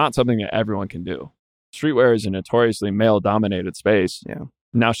not something that everyone can do. Streetwear is a notoriously male dominated space. Yeah.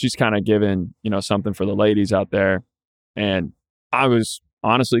 Now she's kind of given, something for the ladies out there. And I was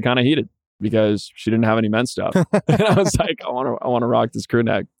honestly kind of heated because she didn't have any men's stuff. And I was like, I want to rock this crew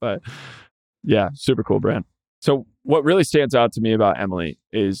neck. But yeah, super cool brand. So what really stands out to me about Emily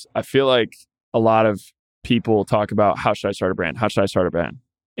is I feel like a lot of people talk about how should I start a brand? How should I start a brand?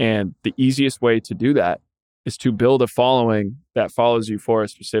 And the easiest way to do that is to build a following that follows you for a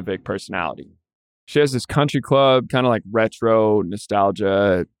specific personality. She has this country club, kind of like retro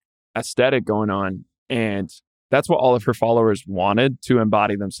nostalgia aesthetic going on. And that's what all of her followers wanted to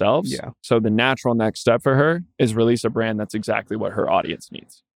embody themselves. Yeah. So the natural next step for her is release a brand that's exactly what her audience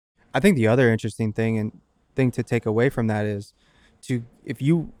needs. I think the other interesting thing to take away from that is if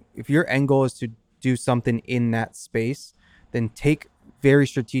your end goal is to do something in that space, then take very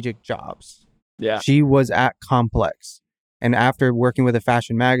strategic jobs. Yeah. She was at Complex, and after working with a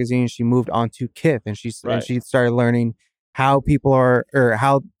fashion magazine, she moved on to Kith, and she started learning how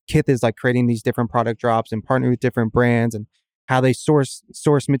how Kith is like creating these different product drops and partnering with different brands and how they source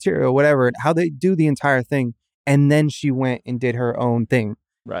material, whatever, and how they do the entire thing. And then she went and did her own thing.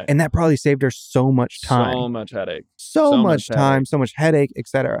 Right. And that probably saved her so much time. So much headache. So much time, so much headache,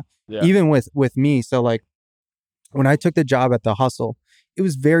 etc. Yeah. Even with me. So like when I took the job at The Hustle, it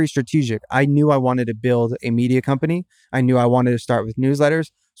was very strategic. I knew I wanted to build a media company. I knew I wanted to start with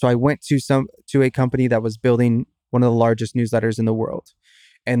newsletters. So I went to a company that was building one of the largest newsletters in the world.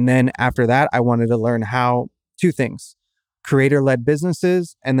 And then after that, I wanted to learn two things: creator-led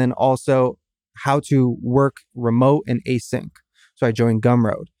businesses, and then also how to work remote and async. So I joined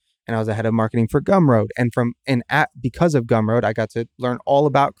Gumroad, and I was the head of marketing for Gumroad. And because of Gumroad, I got to learn all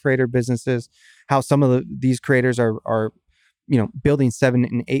about creator businesses, how some of these creators are building 7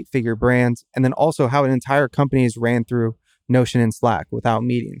 and 8 figure brands, and then also how an entire company is ran through Notion and Slack without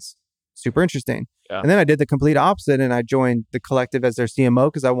meetings. Super interesting. Yeah. And then I did the complete opposite, and I joined the collective as their CMO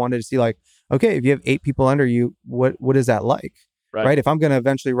because I wanted to see like, okay, if you have 8 people under you, what is that like? Right? If I'm going to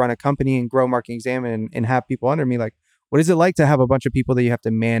eventually run a company and grow Marketing Examine and have people under me, like, what is it like to have a bunch of people that you have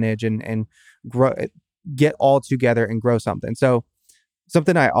to manage and grow, get all together and grow something? So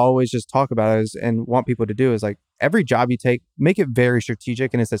something I always just talk about and want people to do is like every job you take, make it very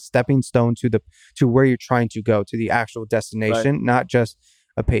strategic, and it's a stepping stone to where you're trying to go, to the actual destination, not just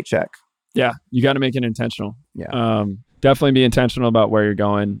a paycheck. Yeah, you got to make it intentional. Yeah. Definitely be intentional about where you're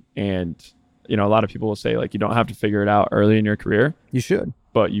going. And, a lot of people will say like, you don't have to figure it out early in your career. You should.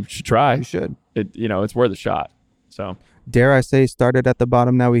 But you should try. You should. It's worth a shot. So dare I say started at the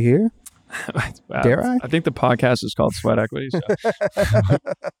bottom, now we here? Wow. Dare I? I think the podcast is called Sweat Equity. So.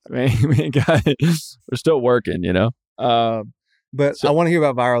 We're still working, But I want to hear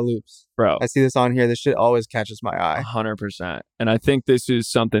about viral loops. Bro. I see this on here. This shit always catches my eye. 100%. And I think this is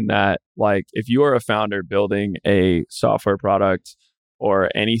something that, like, if you are a founder building a software product or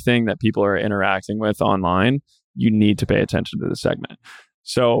anything that people are interacting with online, you need to pay attention to the segment.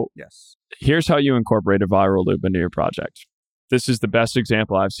 So yes, here's how you incorporate a viral loop into your project. This is the best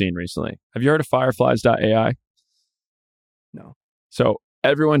example I've seen recently. Have you heard of fireflies.ai? No. So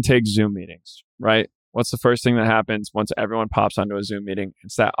everyone takes Zoom meetings, right? What's the first thing that happens once everyone pops onto a Zoom meeting?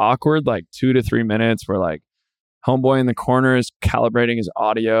 It's that awkward, 2 to 3 minutes where homeboy in the corner is calibrating his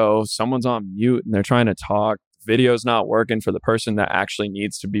audio. Someone's on mute and they're trying to talk. Video's not working for the person that actually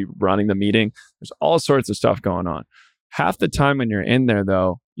needs to be running the meeting. There's all sorts of stuff going on. Half the time when you're in there,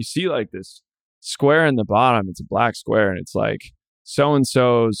 though, you see this square in the bottom. It's a black square and it's like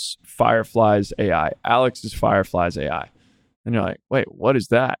so-and-so's Fireflies AI, Alex's Fireflies AI. And you're like, wait, what is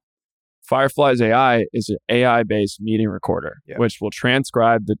that? Fireflies AI is an AI-based meeting recorder, which will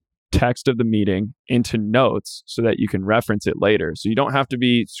transcribe the text of the meeting into notes so that you can reference it later. So you don't have to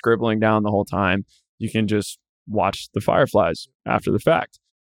be scribbling down the whole time. You can just watch the Fireflies after the fact.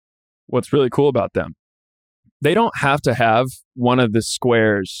 What's really cool about them, they don't have to have one of the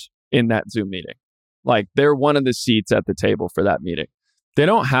squares in that Zoom meeting. They're one of the seats at the table for that meeting. They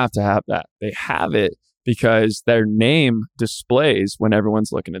don't have to have that. They have it because their name displays when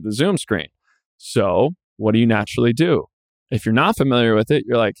everyone's looking at the Zoom screen. So what do you naturally do? If you're not familiar with it,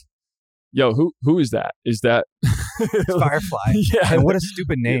 you're like, yo, who is that? Is that It's Firefly. Yeah. And what a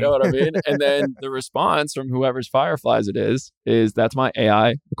stupid name. You know what I mean? And then the response from whoever's Fireflies it is that's my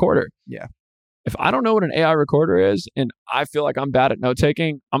AI recorder. Yeah. If I don't know what an AI recorder is and I feel like I'm bad at note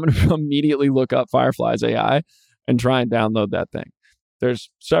taking, I'm going to immediately look up Firefly's AI and try and download that thing. There's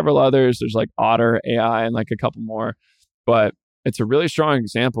several others. There's like Otter AI and like a couple more, but it's a really strong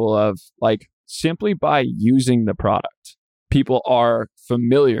example of like simply by using the product, people are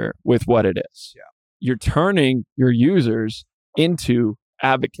familiar with what it is. Yeah. You're turning your users into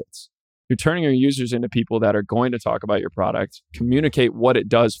advocates. You're turning your users into people that are going to talk about your product, communicate what it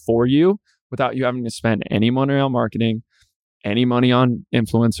does for you without you having to spend any money on marketing, any money on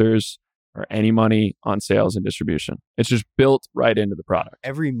influencers, or any money on sales and distribution. It's just built right into the product.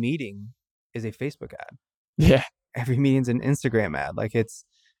 Every meeting is a Facebook ad. Yeah. Every meeting's an Instagram ad. Like it's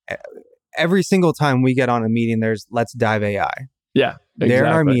every single time we get on a meeting, there's Let's Dive AI. Yeah. Exactly. They're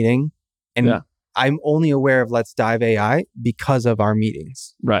in our meeting. And Yeah. I'm only aware of Let's Dive AI because of our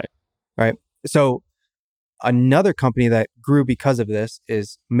meetings. Right. Right. So another company that grew because of this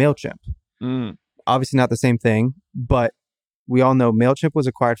is MailChimp. Obviously not the same thing, but we all know MailChimp was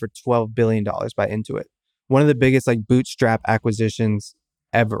acquired for $12 billion by Intuit. One of the biggest like bootstrap acquisitions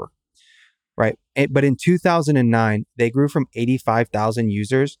ever. Right. But in 2009, they grew from 85,000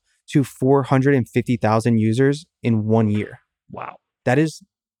 users to 450,000 users in 1 year. Wow. That is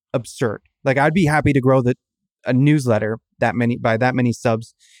absurd. Like I'd be happy to grow a newsletter by that many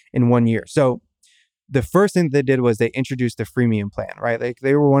subs in 1 year. So the first thing they did was they introduced the freemium plan, right? Like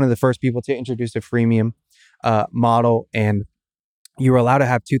they were one of the first people to introduce a freemium model, and you were allowed to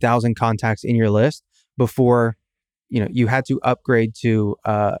have 2,000 contacts in your list before, you had to upgrade to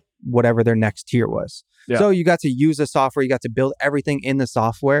whatever their next tier was. Yeah. So you got to use the software, you got to build everything in the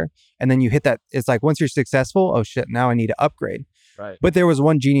software, and then you hit that. It's like once you're successful, oh shit, now I need to upgrade. Right. But there was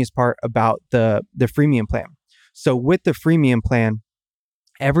one genius part about the freemium plan. So with the freemium plan,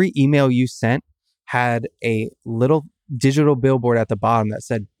 every email you sent had a little digital billboard at the bottom that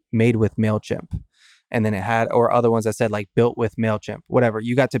said made with MailChimp. And then it had, or other ones that said like built with MailChimp, whatever.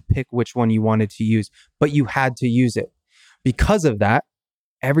 You got to pick which one you wanted to use, but you had to use it. Because of that,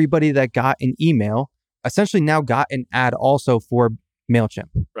 everybody that got an email essentially now got an ad also for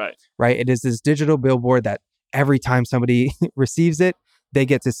MailChimp. Right. Right. It is this digital billboard that every time somebody receives it, they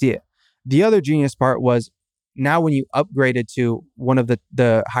get to see it. The other genius part was now when you upgraded to one of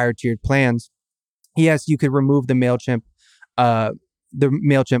the higher tiered plans, yes, you could remove the MailChimp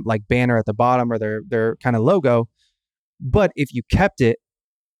like banner at the bottom or their kind of logo. But if you kept it,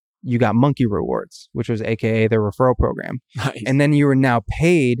 you got monkey rewards, which was AKA their referral program. Nice. And then you were now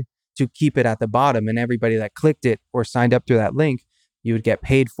paid to keep it at the bottom, and everybody that clicked it or signed up through that link, you would get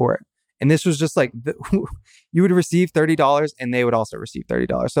paid for it. And this was just like, you would receive $30 and they would also receive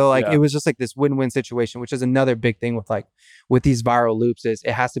 $30. So like, It was just like this win-win situation, which is another big thing with these viral loops is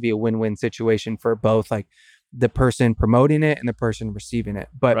it has to be a win-win situation for both like the person promoting it and the person receiving it.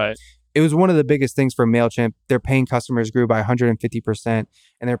 But It was one of the biggest things for MailChimp. Their paying customers grew by 150% and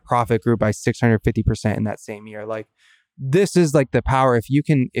their profit grew by 650% in that same year. Like this is like the power. If you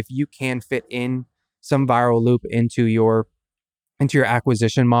can fit in some viral loop into your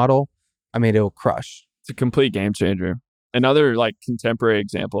acquisition model, I mean, it'll crush. It's a complete game changer. Another like contemporary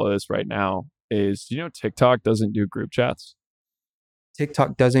example of this right now is, TikTok doesn't do group chats?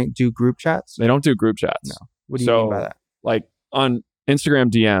 TikTok doesn't do group chats? They don't do group chats. No. What do you mean by that? Like on Instagram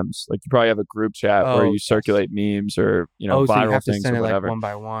DMs, like you probably have a group chat where you circulate memes or, so viral you have to things send or it whatever. like one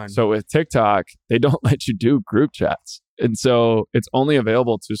by one. So with TikTok, they don't let you do group chats. And so it's only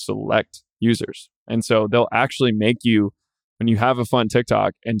available to select users. And so they'll actually make you, when you have a fun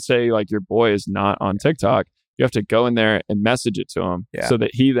TikTok and say like your boy is not on TikTok, you have to go in there and message it to him so that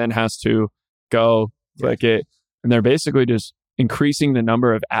he then has to go click it. And they're basically just increasing the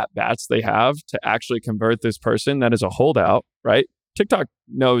number of at-bats they have to actually convert this person that is a holdout, right? TikTok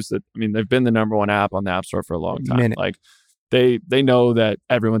knows that, they've been the number one app on the App Store for a long time. Like they know that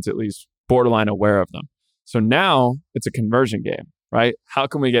everyone's at least borderline aware of them. So now it's a conversion game, right? How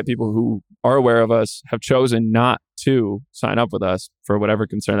can we get people who are aware of us, have chosen not to sign up with us for whatever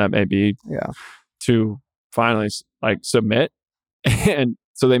concern that may be, to finally like submit? And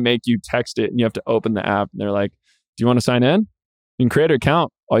so they make you text it and you have to open the app and they're like, do you want to sign in? You can create an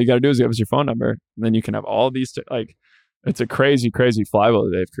account. All you got to do is give us your phone number. And then you can have all these, it's a crazy, crazy flywheel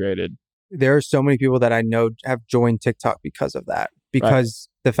that they've created. There are so many people that I know have joined TikTok because of that. Because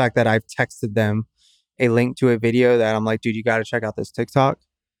the fact that I've texted them a link to a video that I'm like, dude, you got to check out this TikTok,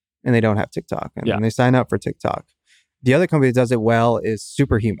 and they don't have TikTok, and then they sign up for TikTok. The other company that does it well is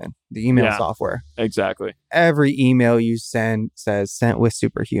Superhuman, the email software. Exactly. Every email you send says sent with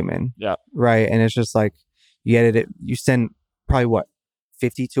Superhuman. Yeah. Right. And it's just like you edit it. You send probably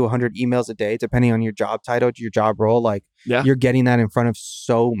 50 to 100 emails a day, depending on your job title, your job role. Like you're getting that in front of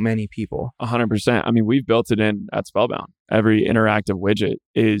so many people. 100%. I mean, we've built it in at Spellbound. Every interactive widget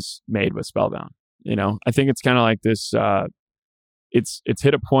is made with Spellbound. I think it's kind of like this. It's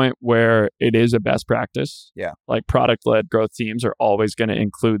hit a point where it is a best practice. Yeah. Like product-led growth teams are always going to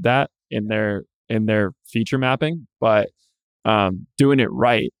include that in their feature mapping, but doing it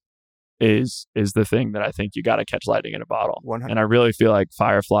right is the thing that I think you got to catch lightning in a bottle. 100%. And I really feel like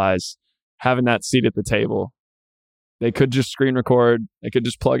Fireflies having that seat at the table. They could just screen record. They could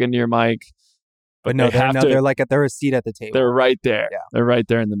just plug into your mic. But no, they're a seat at the table. They're right there. Yeah. They're right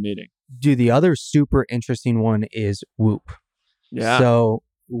there in the meeting. Dude, the other super interesting one is Whoop. Yeah. So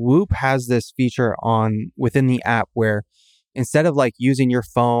Whoop has this feature within the app where instead of like using your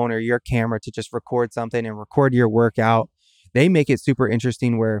phone or your camera to just record something and record your workout, they make it super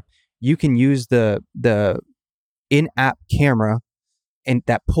interesting where you can use the in-app camera and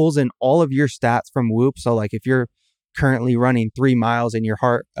that pulls in all of your stats from Whoop. So like if you're currently running 3 miles and your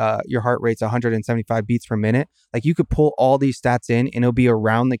heart rate's 175 beats per minute, like you could pull all these stats in and it'll be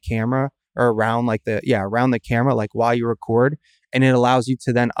around the camera or around the camera, like while you record. And it allows you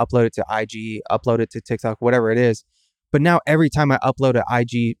to then upload it to IG, upload it to TikTok, whatever it is. But now every time I upload an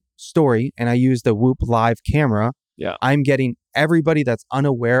IG story and I use the Whoop live camera, I'm getting everybody that's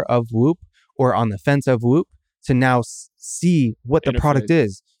unaware of Whoop or on the fence of Whoop to now see what the product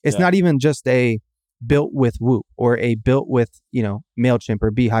is. It's not even just a built with Whoop or a built with, MailChimp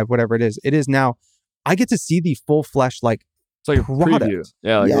or Beehive, whatever it is. It is now, I get to see the full flesh, like, it's like product. A preview.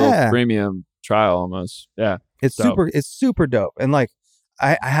 Yeah, a little premium trial almost. Yeah. It's super dope. And like,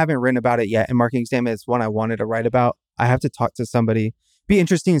 I haven't written about it yet in Marketing Examine. It's one I wanted to write about. I have to talk to somebody. Be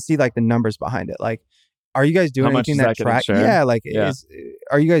interesting to see like the numbers behind it. Like, are you guys doing anything that tracks? Yeah. Like,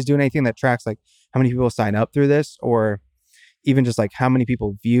 are you guys doing anything that tracks like how many people sign up through this, or even just like how many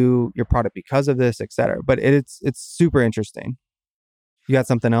people view your product because of this, et cetera? But it's super interesting. You got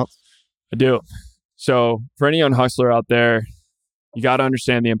something else? I do. So for any young hustler out there, you got to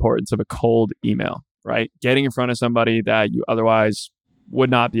understand the importance of a cold email, right? Getting in front of somebody that you otherwise would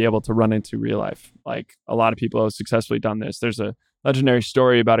not be able to run into real life. Like a lot of people have successfully done this. There's a legendary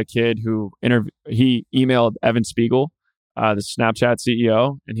story about a kid who he emailed Evan Spiegel, the Snapchat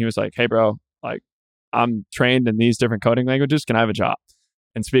CEO, and he was like, "Hey, bro, like I'm trained in these different coding languages. Can I have a job?"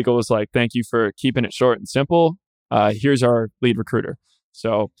 And Spiegel was like, "Thank you for keeping it short and simple. Here's our lead recruiter."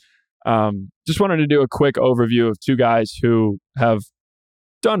 So just wanted to do a quick overview of two guys who have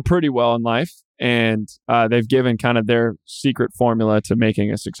done pretty well in life, and they've given kind of their secret formula to making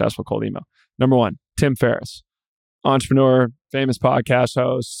a successful cold email. Number one, Tim Ferriss, entrepreneur, famous podcast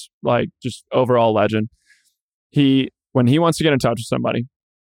host, like just overall legend. When he wants to get in touch with somebody,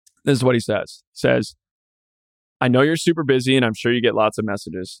 this is what he says. He says, "I know you're super busy and I'm sure you get lots of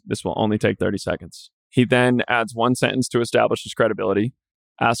messages. This will only take 30 seconds. He then adds one sentence to establish his credibility,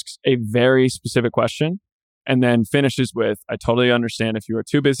 asks a very specific question, and then finishes with, "I totally understand if you are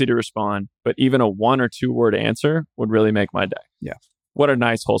too busy to respond, but even a 1 or 2 word answer would really make my day." Yeah. What a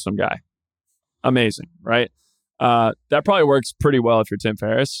nice, wholesome guy. Amazing, right? That probably works pretty well if you're Tim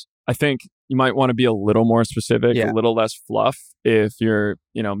Ferriss. I think you might want to be a little more specific, a little less fluff if you're,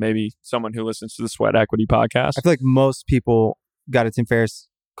 maybe someone who listens to the Sweat Equity podcast. I feel like most people got a Tim Ferriss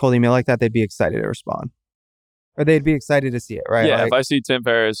cold email like that, they'd be excited to respond. Or they'd be excited to see it, right? Yeah, like, if I see Tim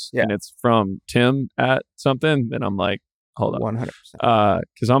Ferriss and it's from Tim at something, then I'm like, hold on. 100%.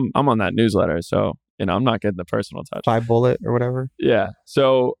 Because I'm on that newsletter, so I'm not getting the personal touch. 5 bullet or whatever. Yeah.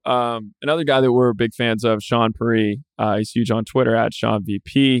 So another guy that we're big fans of, Sean Puri, he's huge on Twitter at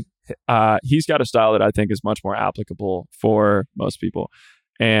SeanVP. He's got a style that I think is much more applicable for most people.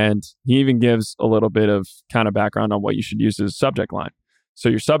 And he even gives a little bit of kind of background on what you should use as a subject line. So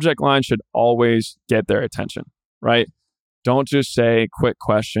your subject line should always get their attention, right? Don't just say quick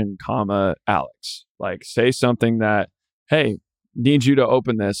question, comma, Alex. Like say something that, hey, need you to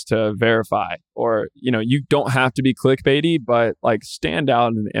open this to verify. Or, you don't have to be clickbaity, but like stand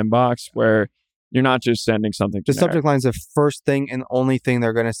out in the inbox where you're not just sending something The generic. subject line is the first thing and only thing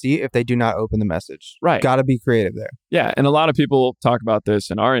they're going to see if they do not open the message. Right. Got to be creative there. Yeah. And a lot of people talk about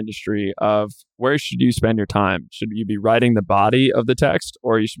this in our industry of where should you spend your time? Should you be writing the body of the text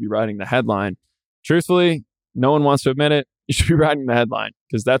or you should be writing the headline? Truthfully, no one wants to admit it. You should be writing the headline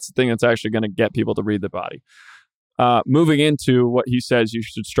because that's the thing that's actually going to get people to read the body. Moving into what he says you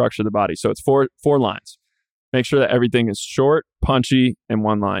should structure the body. So it's four lines. Make sure that everything is short, punchy, and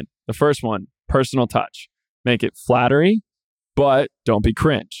one line. The first one, personal touch. Make it flattery, but don't be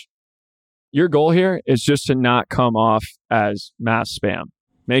cringe. Your goal here is just to not come off as mass spam.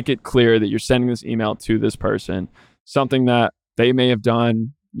 Make it clear that you're sending this email to this person, something that they may have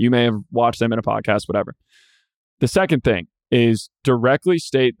done. You may have watched them in a podcast, whatever. The second thing is directly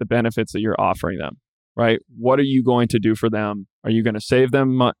state the benefits that you're offering them, right? What are you going to do for them? Are you going to save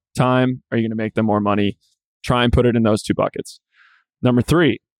them time? Are you going to make them more money? Try and put it in those two buckets. Number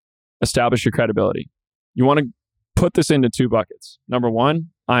 3, establish your credibility. You want to put this into 2 buckets. Number 1,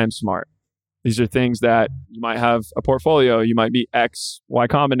 I am smart. These are things that you might have a portfolio. You might be X, Y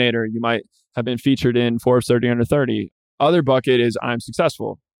Combinator. You might have been featured in Forbes 30 under 30. Other bucket is I'm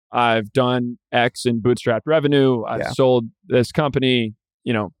successful. I've done X in bootstrapped revenue. I've sold this company.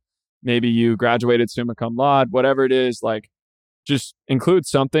 Maybe you graduated summa cum laude, whatever it is. Like, just include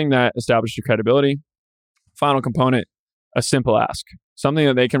something that establishes your credibility. Final component, a simple ask. Something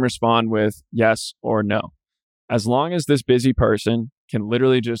that they can respond with yes or no. As long as this busy person can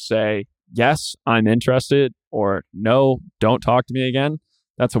literally just say, yes, I'm interested, or no, don't talk to me again,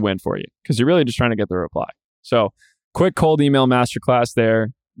 that's a win for you because you're really just trying to get the reply. So quick cold email masterclass there.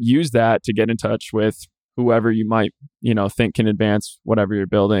 Use that to get in touch with whoever you might, think can advance whatever you're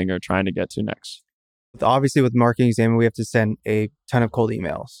building or trying to get to next. Obviously, with Marketing Examiner, we have to send a ton of cold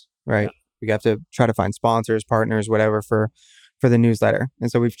emails, right? Yeah. We have to try to find sponsors, partners, whatever for the newsletter.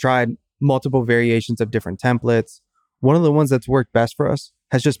 And so we've tried multiple variations of different templates. One of the ones that's worked best for us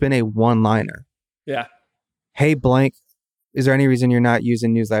has just been a one-liner. Yeah. Hey, blank, is there any reason you're not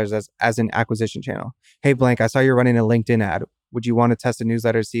using newsletters as an acquisition channel? Hey, blank, I saw you're running a LinkedIn ad. Would you want to test a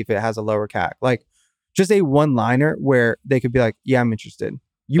newsletter to see if it has a lower CAC? Like, just a one-liner where they could be like, yeah, I'm interested.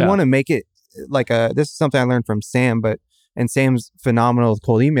 You want to make it like this is something I learned from Sam, and Sam's phenomenal with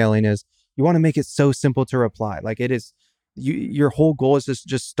cold emailing is you want to make it so simple to reply. Like it is, your whole goal is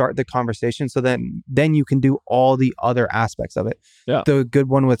just start the conversation so then you can do all the other aspects of it. Yeah. The good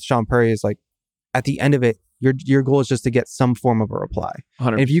one with Sean Purry is like, at the end of it, your goal is just to get some form of a reply.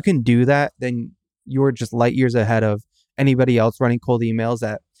 100%. And if you can do that, then you're just light years ahead of anybody else running cold emails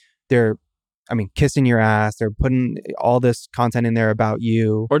that they're, kissing your ass. They're putting all this content in there about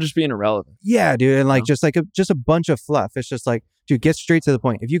you. Or just being irrelevant. Yeah, dude. And just a bunch of fluff. It's just like, dude, get straight to the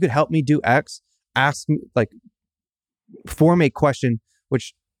point. If you could help me do X, ask me, form a question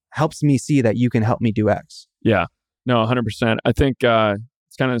which helps me see that you can help me do X. Yeah. No, 100%. I think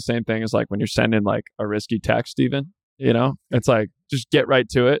it's kind of the same thing as like when you're sending like a risky text even, it's like, just get right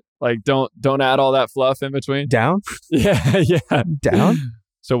to it. Like, don't add all that fluff in between. Down? Yeah. Down?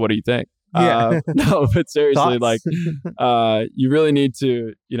 So what do you think? Yeah. No, but seriously, Thoughts? you really need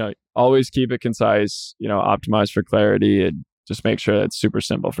to, always keep it concise, optimize for clarity and just make sure that it's super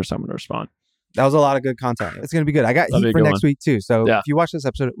simple for someone to respond. That was a lot of good content. It's going to be good. I got heat for next week too. So if you watch this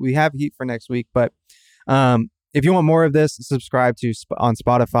episode, we have heat for next week. But if you want more of this, subscribe to on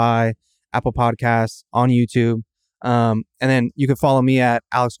Spotify, Apple Podcasts, on YouTube. And then you can follow me at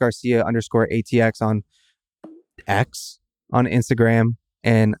AlexGarcia_ATX on X, on Instagram.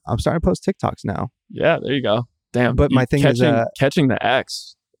 And I'm starting to post TikToks now. Yeah, there you go. Damn. But my thing is catching the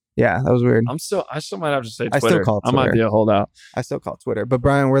X. Yeah, that was weird. I still might have to say Twitter. I still call it Twitter. I might be a holdout. I still call it Twitter. But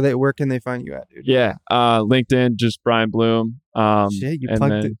Brian, where can they find you at, dude? Yeah, LinkedIn, just Brian Bloom. Shit, you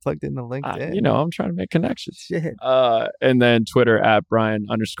plugged in the LinkedIn. I'm trying to make connections. Shit. And then Twitter at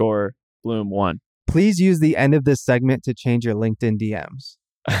Brian_Bloom1. Please use the end of this segment to change your LinkedIn DMs.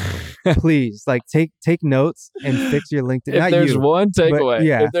 Please, take notes and fix your LinkedIn. If there's one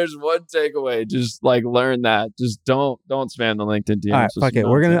takeaway, just learn that. Just don't spam the LinkedIn DMs. All right, fuck it.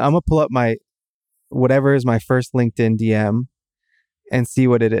 I'm gonna pull up my whatever is my first LinkedIn DM and see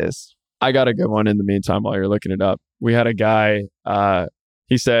what it is. I got a good one in the meantime while you're looking it up. We had a guy.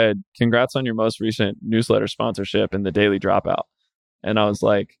 He said, "Congrats on your most recent newsletter sponsorship in the Daily Dropout," and I was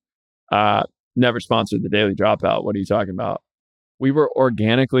like, "Never sponsored the Daily Dropout. What are you talking about?" We were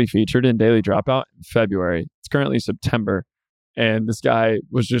organically featured in Daily Dropout in February. It's currently September. And this guy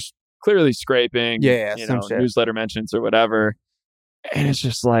was just clearly scraping, newsletter mentions or whatever. And it's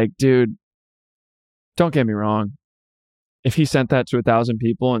just like, dude, don't get me wrong. If he sent that to 1,000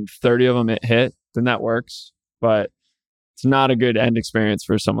 people and 30 of them it hit, then that works. But it's not a good end experience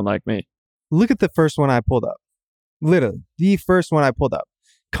for someone like me. Look at the first one I pulled up. Literally, the first one I pulled up.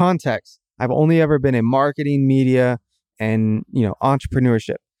 Context. I've only ever been in marketing, media, and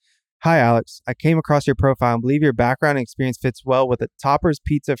entrepreneurship. Hi, Alex. I came across your profile and believe your background and experience fits well with a Topper's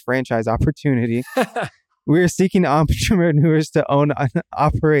Pizza franchise opportunity We are seeking entrepreneurs to own and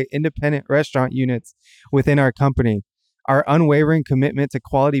operate independent restaurant units within our company. Our unwavering commitment to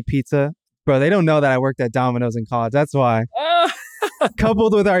quality pizza. Bro, they don't know that I worked at Domino's in college. That's why.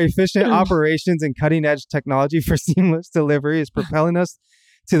 Coupled with our efficient operations and cutting-edge technology for seamless delivery is propelling us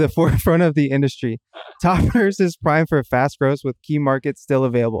to the forefront of the industry. Toppers is primed for fast growth with key markets still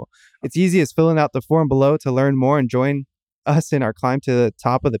available. It's easy as filling out the form below to learn more and join us in our climb to the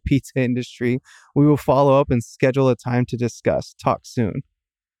top of the pizza industry. We will follow up and schedule a time to discuss. Talk soon.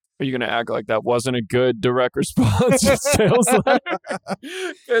 Are you going to act like that wasn't a good direct response sales letter?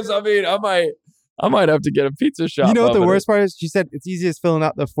 Because, I mean, I might have to get a pizza shop. You know what the worst part is? She said it's easy as filling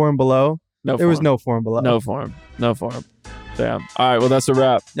out the form below. There was no form below. No form. Damn. All right, well, that's a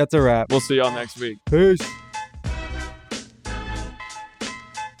wrap. That's a wrap. We'll see y'all next week. Peace.